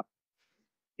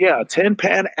 Tin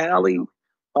Pan Alley,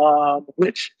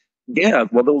 which,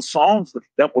 well, those songs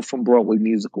that were from Broadway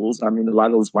musicals. I mean, a lot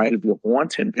of those writers were on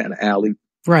Tin Pan Alley.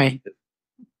 Right.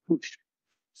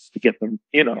 To get them,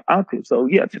 out there. So,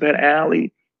 Tin Pan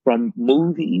Alley, from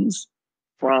movies,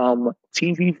 from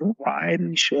TV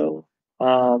variety show,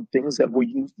 things that were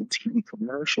used in TV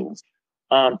commercials,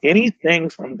 anything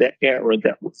from that era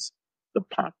that was the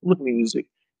popular music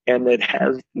and that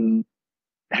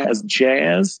has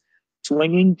jazz,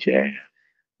 swinging jazz.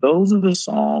 Those are the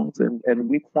songs, and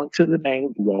we point to the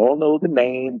names. We all know the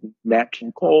names: Nat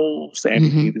King Cole, Sammy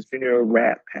Davis Jr.,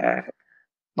 Rat Pack,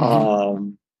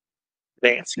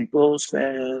 Nancy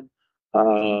Wilson,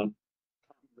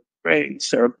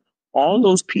 Sarah, all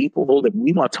those people that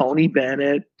we want, Tony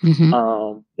Bennett,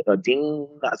 Dean,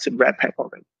 I said Rat Pack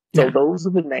already. So those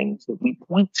are the names that we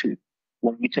point to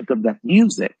when we think of that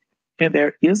music. And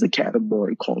there is a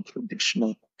category called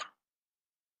traditional.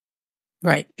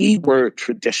 Right. Keyword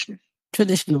traditional.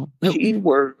 Traditional.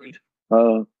 Keyword,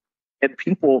 and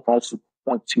people also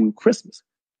point to Christmas.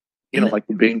 Like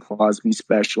the Bing Crosby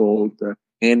special, the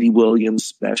Andy Williams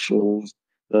specials,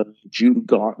 the Judy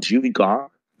Garland.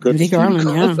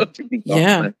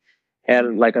 Yeah.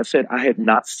 And like I said, I had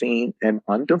not seen an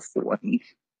under 40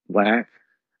 Black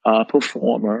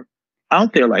performer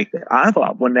out there like that. I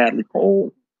thought when Natalie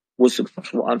Cole was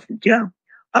successful on Unforgettable,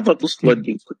 I thought those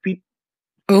floodgates would be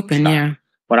open. Yeah.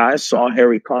 When I saw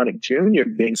Harry Connick Jr.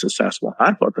 being successful,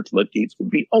 I thought the floodgates would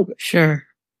be open. Sure.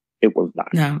 It was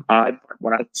not. No.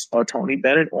 When I saw Tony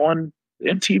Bennett on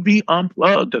MTV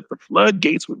Unplugged, that the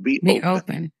floodgates would be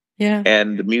open. Yeah.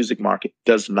 And the music market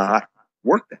does not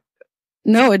work that way.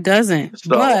 No, it doesn't. So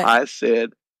but I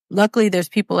said, luckily, there's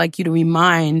people like you to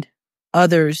remind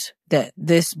others that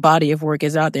this body of work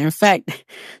is out there. In fact,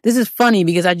 this is funny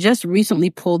because I just recently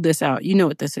pulled this out. You know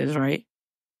what this is, right?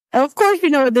 Of course, you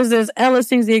know what this is. Ella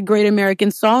sings the Great American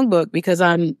Songbook because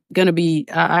I'm going to be,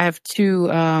 I have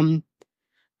two, I'm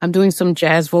doing some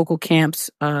jazz vocal camps,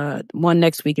 one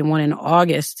next week and one in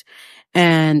August.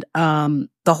 And,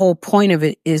 the whole point of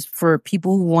it is for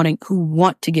people who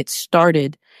want to get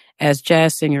started as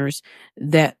jazz singers,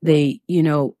 that they,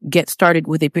 get started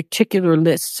with a particular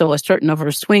list. So a certain number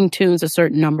of swing tunes, a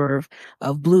certain number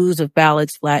of blues, of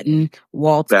ballads, Latin,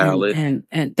 waltz, and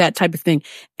that type of thing.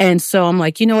 And so I'm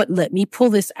like, you know what? Let me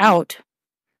pull this out.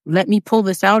 Let me pull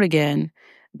this out again,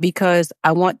 because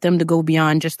I want them to go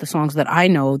beyond just the songs that I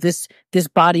know. This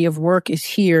body of work is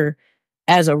here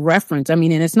as a reference. I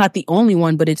mean, and it's not the only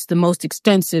one, but it's the most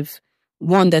extensive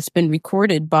one that's been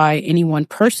recorded by any one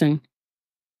person.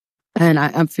 And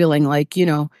I'm feeling like,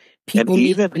 people and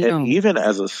even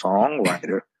as a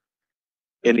songwriter,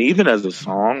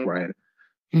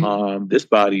 this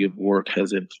body of work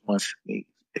has influenced me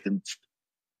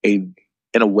in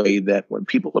a way that when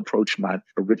people approach my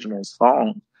original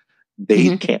song,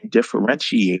 they can't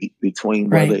differentiate between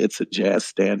whether it's a jazz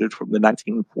standard from the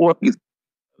 1940s.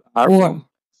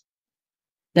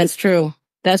 That's true.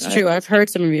 That's true. I've heard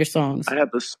some of your songs. I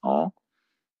have a song.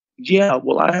 Yeah,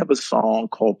 well, I have a song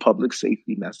called Public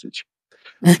Safety Message,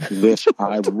 which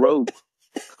I wrote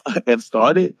and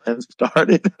started.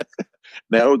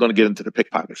 Now we're going to get into the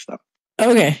pickpocket stuff.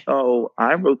 Okay. So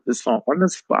I wrote this song on the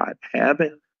spot,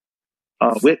 having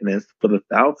witnessed for the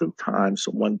 1,000th time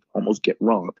someone almost get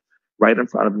robbed right in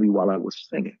front of me while I was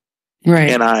singing. Right.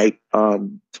 And I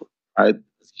I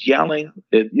was yelling,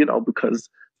 because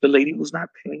the lady was not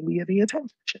paying me any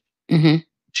attention. Mm-hmm.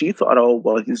 She thought, oh,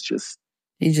 well, he's just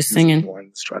singing.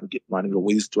 He's trying to get money or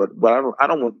he's doing. But I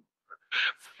don't want.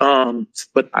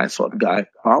 But I saw the guy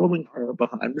following her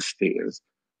behind the stairs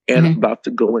and about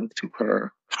to go into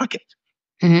her pocket.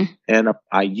 Mm-hmm. And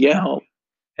I yelled,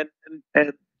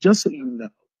 and just so you know,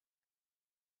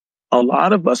 a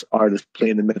lot of us artists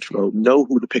playing the Metro know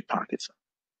who the pickpockets are.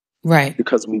 Right.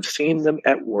 Because we've seen them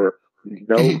at work. We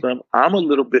know them. I'm a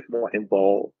little bit more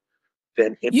involved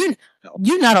than you're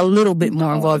not a little bit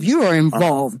more involved. You are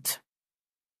involved.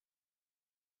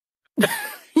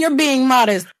 You're being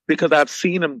modest. Because I've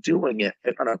seen them doing it.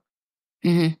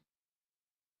 Mm-hmm.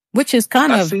 Which is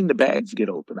I've seen the bags get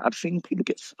open. I've seen people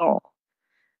get stalled.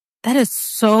 That is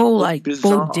so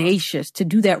bizarre. Bodacious to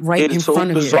do that right in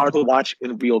front of you. It's so bizarre to watch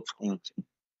in real time.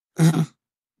 Uh-huh.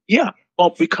 Yeah.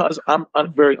 Well, because I'm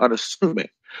very unassuming.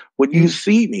 When you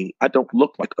see me, I don't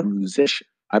look like a musician.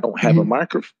 I don't have a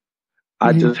microphone.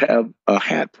 I just have a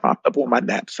hat propped up on my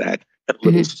knapsack and a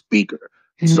little speaker.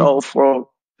 So for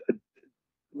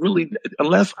really,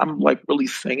 unless I'm really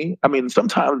singing, I mean,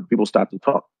 sometimes people stop to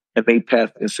talk and they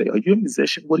pass and say, "Are you a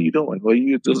musician? What are you doing? What are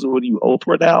you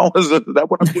Oprah now? Is that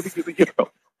what I'm giving you?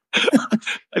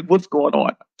 Like, what's going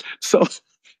on?"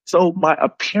 So my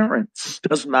appearance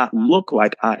does not look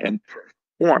like I am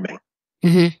performing.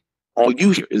 Mm-hmm. All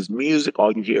you hear is music.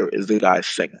 All you hear is the guy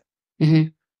singing. Mm-hmm.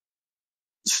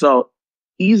 So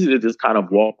easy to just kind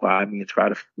of walk by me and try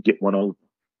to get one over.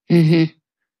 Mm-hmm.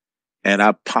 And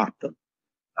I popped them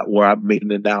where I made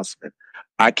an announcement.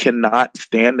 I cannot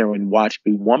stand there and watch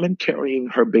a woman carrying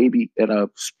her baby in a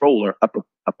stroller up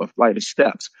a flight of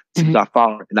steps since I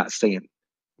followed her and not say anything.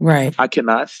 Right. I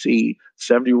cannot see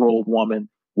 70-year-old woman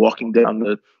walking down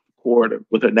the corridor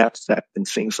with her knapsack and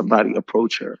seeing somebody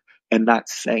approach her and not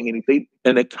saying anything.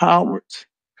 And they're cowards.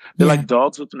 They're like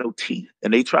dogs with no teeth.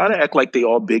 And they try to act like they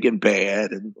all big and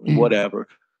bad and whatever.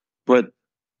 But,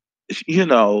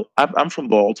 I'm from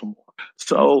Baltimore.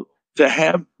 So to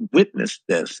have witnessed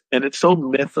this, and it's so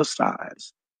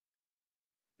mythicized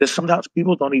that sometimes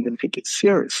people don't even take it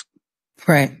seriously.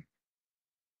 Right.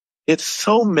 It's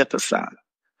so mythicized.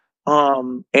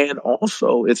 And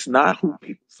also, it's not who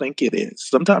people think it is.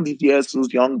 Sometimes it's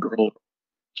those young girl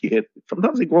kids.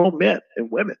 Sometimes they grown men and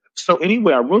women. So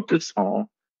anyway, I wrote this song,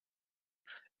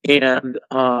 and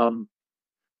I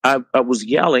was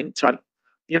yelling, trying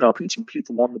to, preaching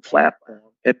people on the platform,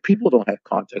 and people don't have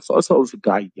context. So I saw it was a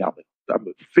guy yelling. I'm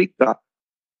a big guy,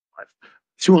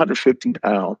 250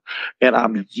 pounds, and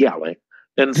I'm yelling.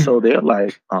 And so they're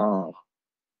like, "Can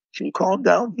you calm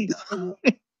down?"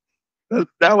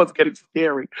 That was getting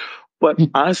scary. But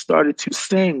I started to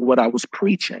sing what I was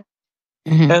preaching.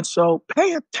 Mm-hmm. And so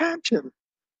pay attention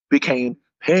became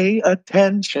pay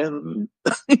attention.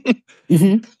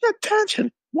 Mm-hmm. Pay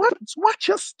attention. Watch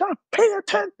your stuff. Pay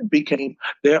attention became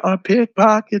there are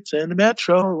pickpockets in the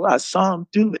Metro. I saw them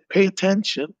do it. Pay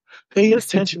attention. Pay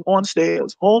attention on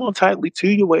stairs. Hold on tightly to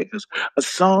your waist. I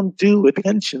saw them do it.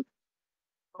 Attention.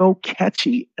 So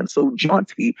catchy and so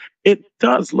jaunty. It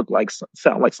does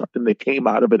sound like something that came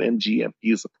out of an MGM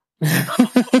musical.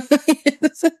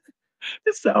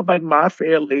 It sounds like My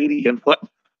Fair Lady and what?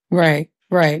 Right.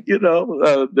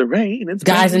 The rain. It's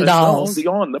Guys and Dolls.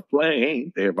 On the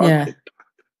plane. They're about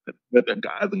the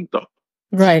guys and dolls.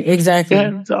 Right, exactly.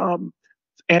 And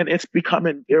it's become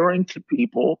endearing to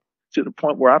people to the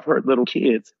point where I've heard little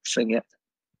kids sing it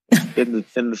in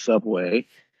the subway.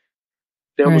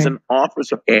 There was an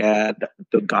officer ad.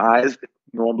 The guys that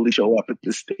normally show up at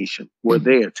this station were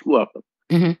there, two of them.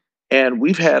 Mm-hmm. And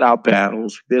we've had our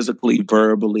battles physically,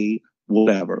 verbally,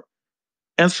 whatever.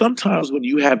 And sometimes when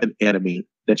you have an enemy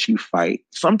that you fight,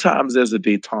 sometimes there's a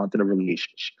detente in a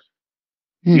relationship.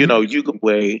 Mm-hmm. You go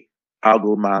away, I'll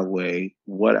go my way,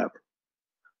 whatever.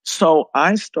 So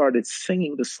I started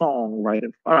singing the song right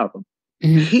in front of him.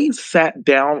 Mm-hmm. He sat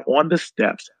down on the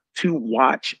steps to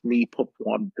watch me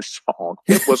perform the song.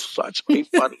 It was such a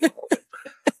funny moment.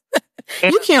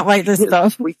 You can't like this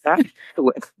stuff. Reaction to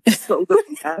it. So the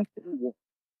reaction was,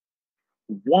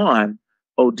 one,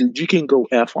 oh, dude, you can go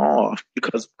F off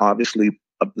because obviously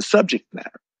of the subject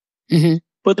matter. Mm-hmm.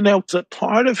 But then there was a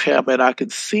part of him, and I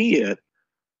could see it,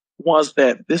 was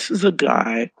that this is a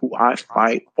guy who I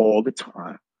fight all the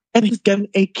time. And he's getting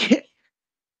a kick.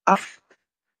 I'm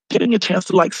getting a chance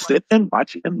to sit and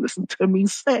watch it and listen to me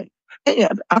sing.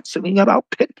 And I'm singing about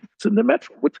pickpockets in the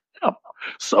Metro with him.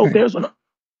 So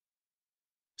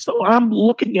so I'm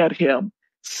looking at him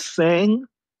sing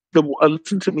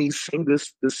listen to me sing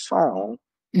this song.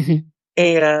 Mm-hmm.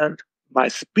 And my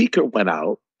speaker went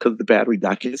out because the battery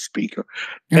got his speaker.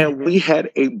 Mm-hmm. And we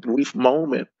had a brief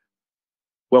moment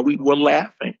where we were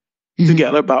laughing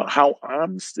together about how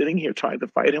I'm sitting here trying to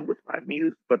fight him with my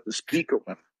music, but the speaker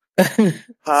went, ha,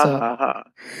 ha, ha.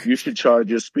 You should charge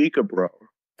your speaker, bro.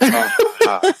 Ha,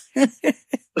 ha.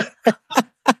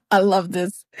 I love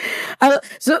this.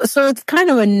 So it's kind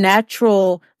of a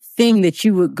natural thing that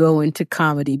you would go into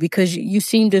comedy because you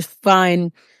seem to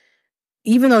find,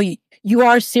 even though you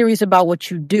are serious about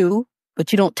what you do,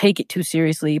 but you don't take it too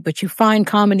seriously, but you find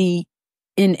comedy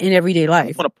in everyday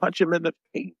life. I want to punch him in the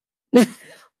face.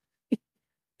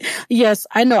 Yes,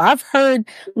 I know. I've heard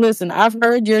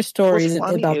your stories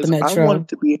about the Metro. I wanted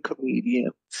to be a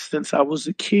comedian since I was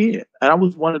a kid. And I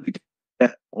was one of the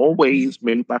that always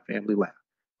made my family laugh.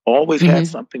 Always had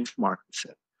something smart to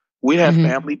say. We'd have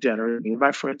family dinner. Me and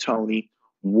my friend Tony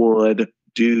would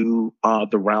do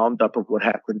the roundup of what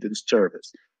happened in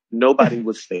service. Nobody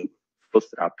was safe.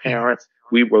 Roasted our parents.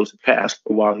 We roasted pastor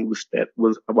while he was at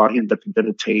the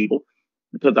dinner table.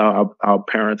 Because our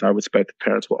parents, our respected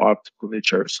parents, were off from the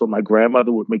church. So my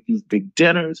grandmother would make these big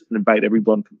dinners and invite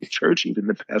everyone from the church, even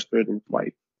the pastor and his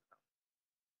wife.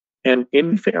 And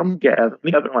any family gathering,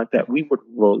 anything like that, we would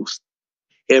roast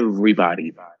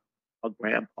everybody, a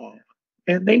grandpa.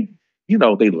 And they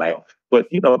laugh. But,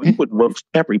 we would roast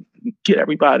everybody, get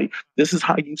everybody. This is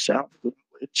how you sound when you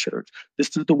were in church.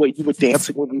 This is the way you were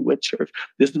dancing when you were in church.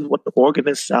 This is what the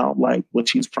organist sound like when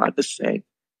she's trying to sing.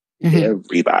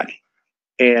 Everybody.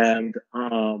 And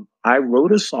I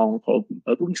wrote a song called The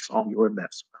Ugly Song, You're a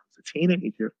Mess. When I was a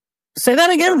teenager. Say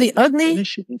that again, The Ugly? I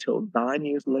finished it until 9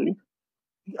 years later.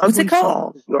 The What's Ugly it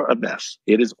called? Song, You're a Mess.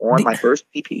 It is on my first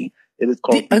EP. It is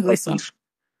called The Ugly Song.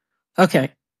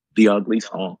 Okay. The Ugly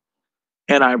Song.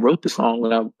 And I wrote the song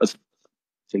when I was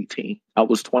 18. I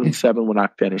was 27 when I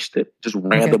finished it. Just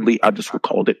randomly, I just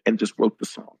recalled it and just wrote the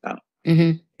song out.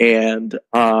 And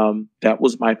that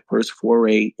was my first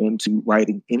foray into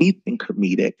writing anything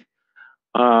comedic.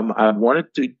 I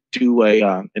wanted to do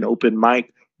an open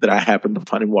mic that I happened to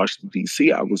find in Washington,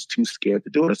 D.C. I was too scared to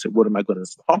do it. I said, what am I going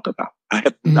to talk about? I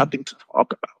have nothing to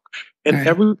talk about. And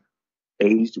every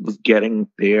age was getting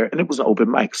there, and it was an open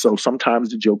mic. So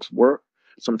sometimes the jokes work,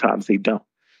 sometimes they don't.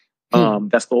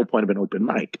 That's the whole point of an open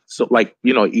mic. So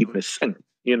even a singer,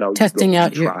 testing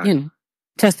out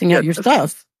your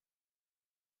stuff.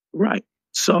 Right.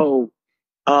 So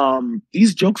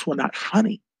these jokes were not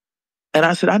funny. And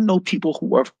I said, I know people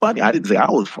who are funny. I didn't say I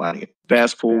was funny.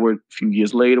 Fast forward a few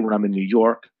years later when I'm in New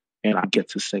York and I get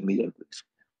to sing The Ugly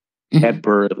Song at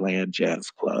Birdland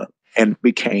Jazz Club and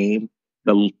became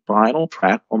the final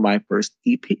track on my first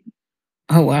EP.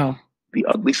 Oh, wow. The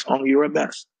Ugly Song, You're a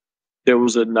Mess. There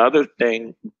was another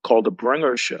thing called a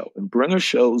bringer show. And bringer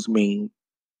shows mean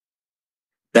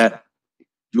that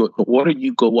the order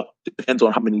you go up depends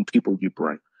on how many people you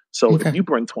bring. So if you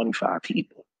bring 25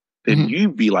 people, then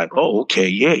you'd be like, oh, okay,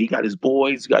 yeah, he got his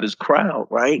boys, he got his crowd,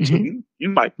 right? So you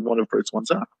might be one of the first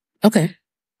ones up. Okay.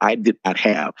 I did not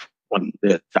have one.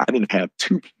 I didn't have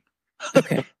two people.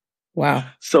 Okay. Wow.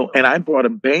 So, and I brought a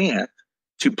band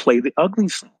to play The Ugly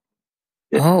Song.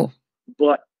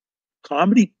 But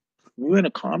comedy, we're in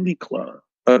a comedy club,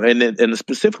 and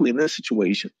specifically in this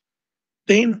situation,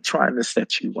 they're trying to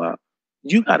set you up.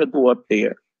 You got to go up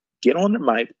there, get on the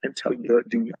mic, and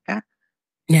do your act.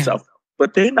 Yeah. So,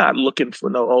 but they're not looking for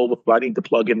I need to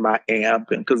plug in my amp,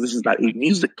 because this is not a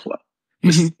music club.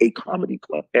 This is a comedy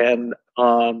club. And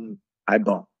I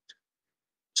bombed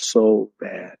so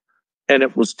bad. And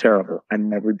it was terrible. I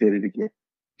never did it again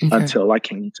until I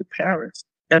came to Paris.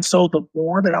 And so the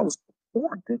more that I was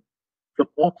performing, the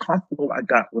more comfortable I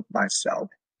got with myself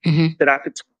that I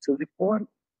could talk to the audience.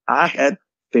 I had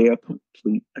their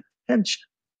complete attention.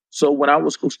 So when I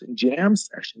was hosting jam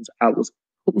sessions, I was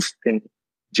hosting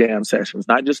jam sessions,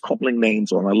 not just calling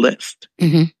names on a list.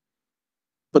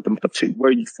 Put them up to where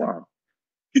are you from?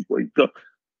 Where you go.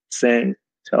 Sing,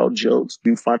 tell jokes,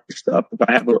 do funny stuff. If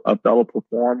I have a fellow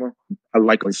performer, I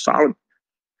like a solid,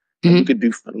 and you could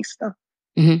do funny stuff.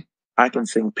 I can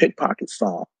sing pickpocket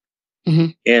song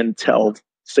and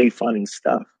say funny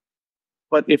stuff.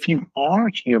 But if you are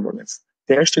humorous,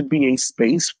 there should be a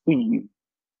space for you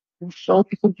to show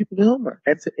people you humor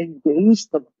and to engage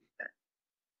them.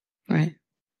 Right.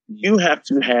 You have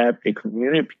to have a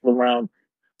community of people around.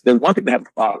 There's one thing to have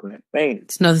a following and fame.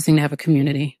 It's another thing to have a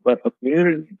community. But a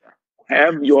community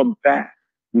have your back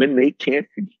when they can't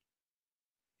be.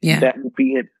 Yeah. That would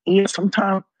be it. And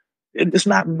sometimes it's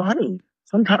not money.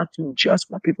 Sometimes you just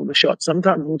want people to show up.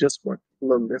 Sometimes you just want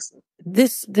people to listen.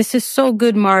 This is so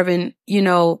good, Marvin,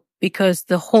 because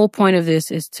the whole point of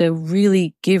this is to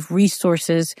really give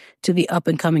resources to the up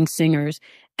and coming singers.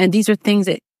 And these are things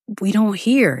that we don't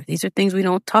hear. These are things we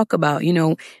don't talk about.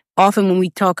 often when we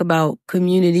talk about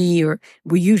community, or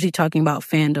we're usually talking about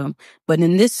fandom, but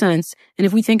in this sense, and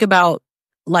if we think about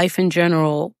life in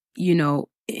general, you know,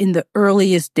 in the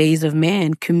earliest days of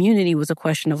man, community was a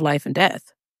question of life and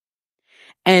death.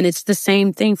 And it's the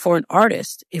same thing for an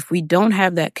artist. If we don't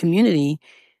have that community,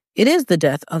 it is the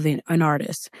death of an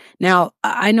artist. Now,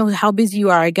 I know how busy you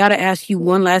are. I got to ask you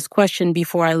one last question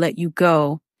before I let you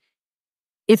go.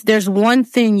 If there's one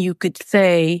thing you could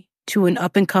say to an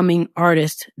up-and-coming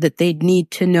artist that they'd need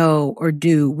to know or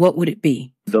do, what would it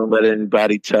be? Don't let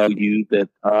anybody tell you that,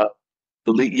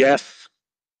 believe, yes.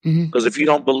 Because if you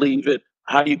don't believe it,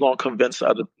 how are you going to convince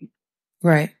other people?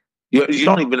 Right. You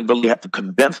don't even really have to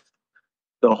convince them.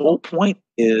 The whole point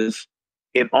is,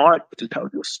 in art, to tell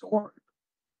you a story.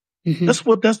 That's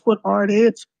what art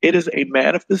is. It is a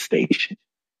manifestation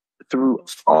through a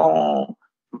song,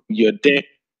 your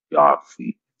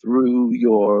discography, through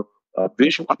your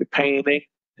visual painting.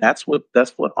 That's what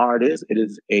art is. It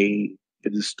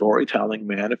is storytelling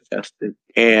manifested,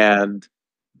 and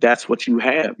that's what you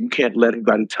have. You can't let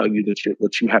anybody tell you that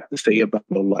what you have to say about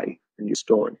your life and your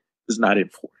story is not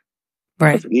important.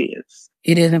 Right. It is.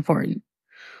 It is important.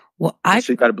 Well,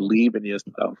 you got to believe in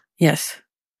yourself. Yes.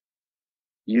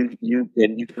 You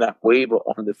cannot waver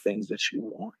on the things that you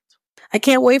want. I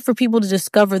can't wait for people to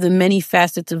discover the many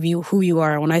facets of you, who you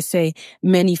are. When I say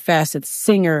many facets,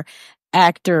 singer,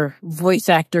 actor, voice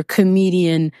actor,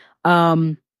 comedian,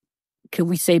 could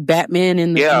we say Batman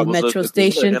in the Metro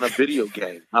Station? In a video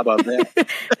game. How about that?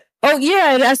 Oh,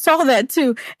 yeah, I saw that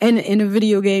too. And in a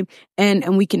video game.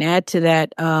 And we can add to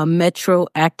that Metro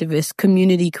activist,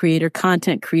 community creator,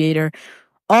 content creator,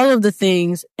 all of the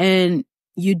things. And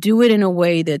you do it in a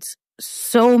way that's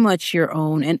so much your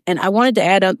own. And I wanted to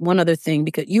add one other thing,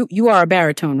 because you are a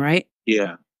baritone, right?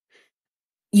 Yeah.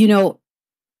 You know,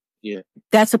 yeah,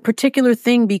 that's a particular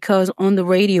thing, because on the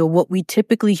radio, what we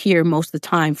typically hear most of the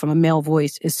time from a male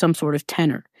voice is some sort of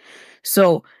tenor.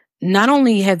 So not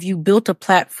only have you built a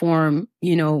platform,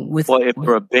 you know, with... Well, if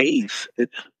you're a bass,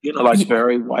 like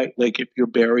Barry White, like if you're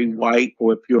Barry White,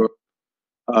 or if you're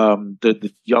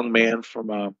the young man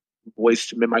from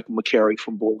Boyz II Men, Michael McCary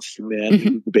from Boyz II Men,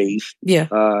 who's the bass. Yeah.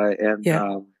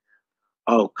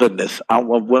 Oh, goodness. I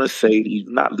want to say he's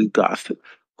not Lou Gossett,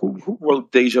 who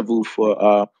wrote Deja Vu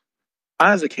for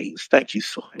Isaac Hayes. Thank you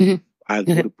so much. I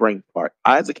with a brain part.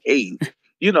 Isaac Hayes.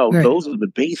 Those are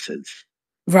the basses.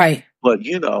 Right. But,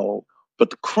 but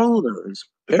the crooners,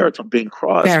 baritone, Bing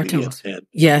Crosby. Baritones. And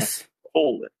yes.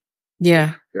 Poland.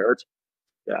 Yeah. Baritone.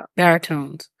 Yeah.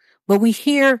 Baritones. But we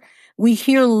hear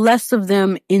less of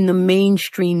them in the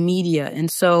mainstream media. And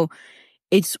so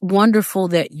it's wonderful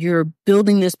that you're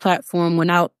building this platform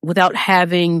without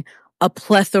having a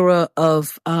plethora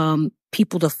of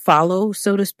people to follow,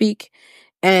 so to speak.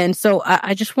 And so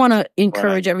I just want to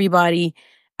encourage everybody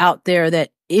out there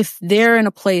that if they're in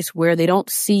a place where they don't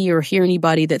see or hear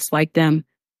anybody that's like them,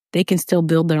 they can still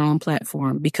build their own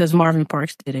platform, because Marvin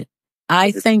Parks did it.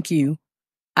 I thank you.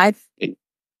 I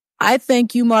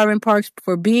thank you, Marvin Parks,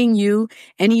 for being you,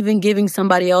 and even giving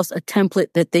somebody else a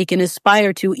template that they can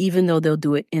aspire to, even though they'll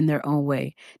do it in their own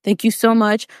way. Thank you so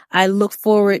much. I look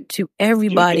forward to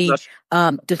everybody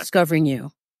discovering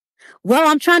you. Well,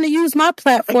 I'm trying to use my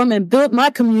platform and build my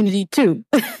community too.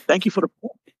 Thank you for the...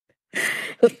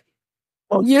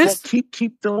 Well,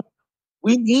 keep doing.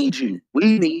 We need you.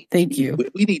 Thank you.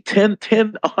 We need 10,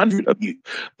 100 of you.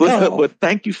 But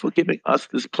thank you for giving us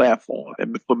this platform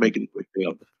and for making it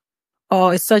available.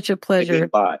 Oh, it's such a pleasure.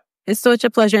 It's such a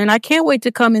pleasure. And I can't wait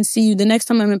to come and see you. The next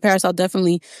time I'm in Paris, I'll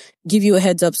definitely give you a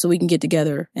heads up so we can get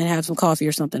together and have some coffee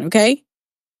or something, okay?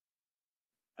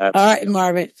 Absolutely. All right,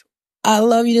 Marvin. I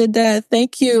love you to death.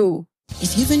 Thank you.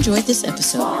 If you've enjoyed this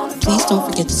episode, please don't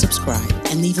forget to subscribe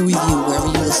and leave a review wherever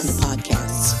you listen to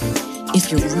podcasts. If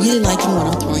you're really liking what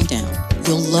I'm throwing down,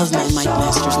 you'll love my Mike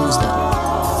Masters newsletter.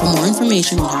 For more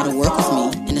information on how to work with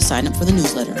me and to sign up for the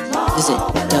newsletter, visit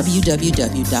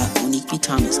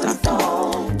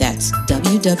www.moniquebthomas.com. That's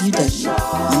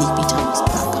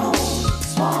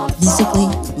www.moniquebthomas.com. Musically,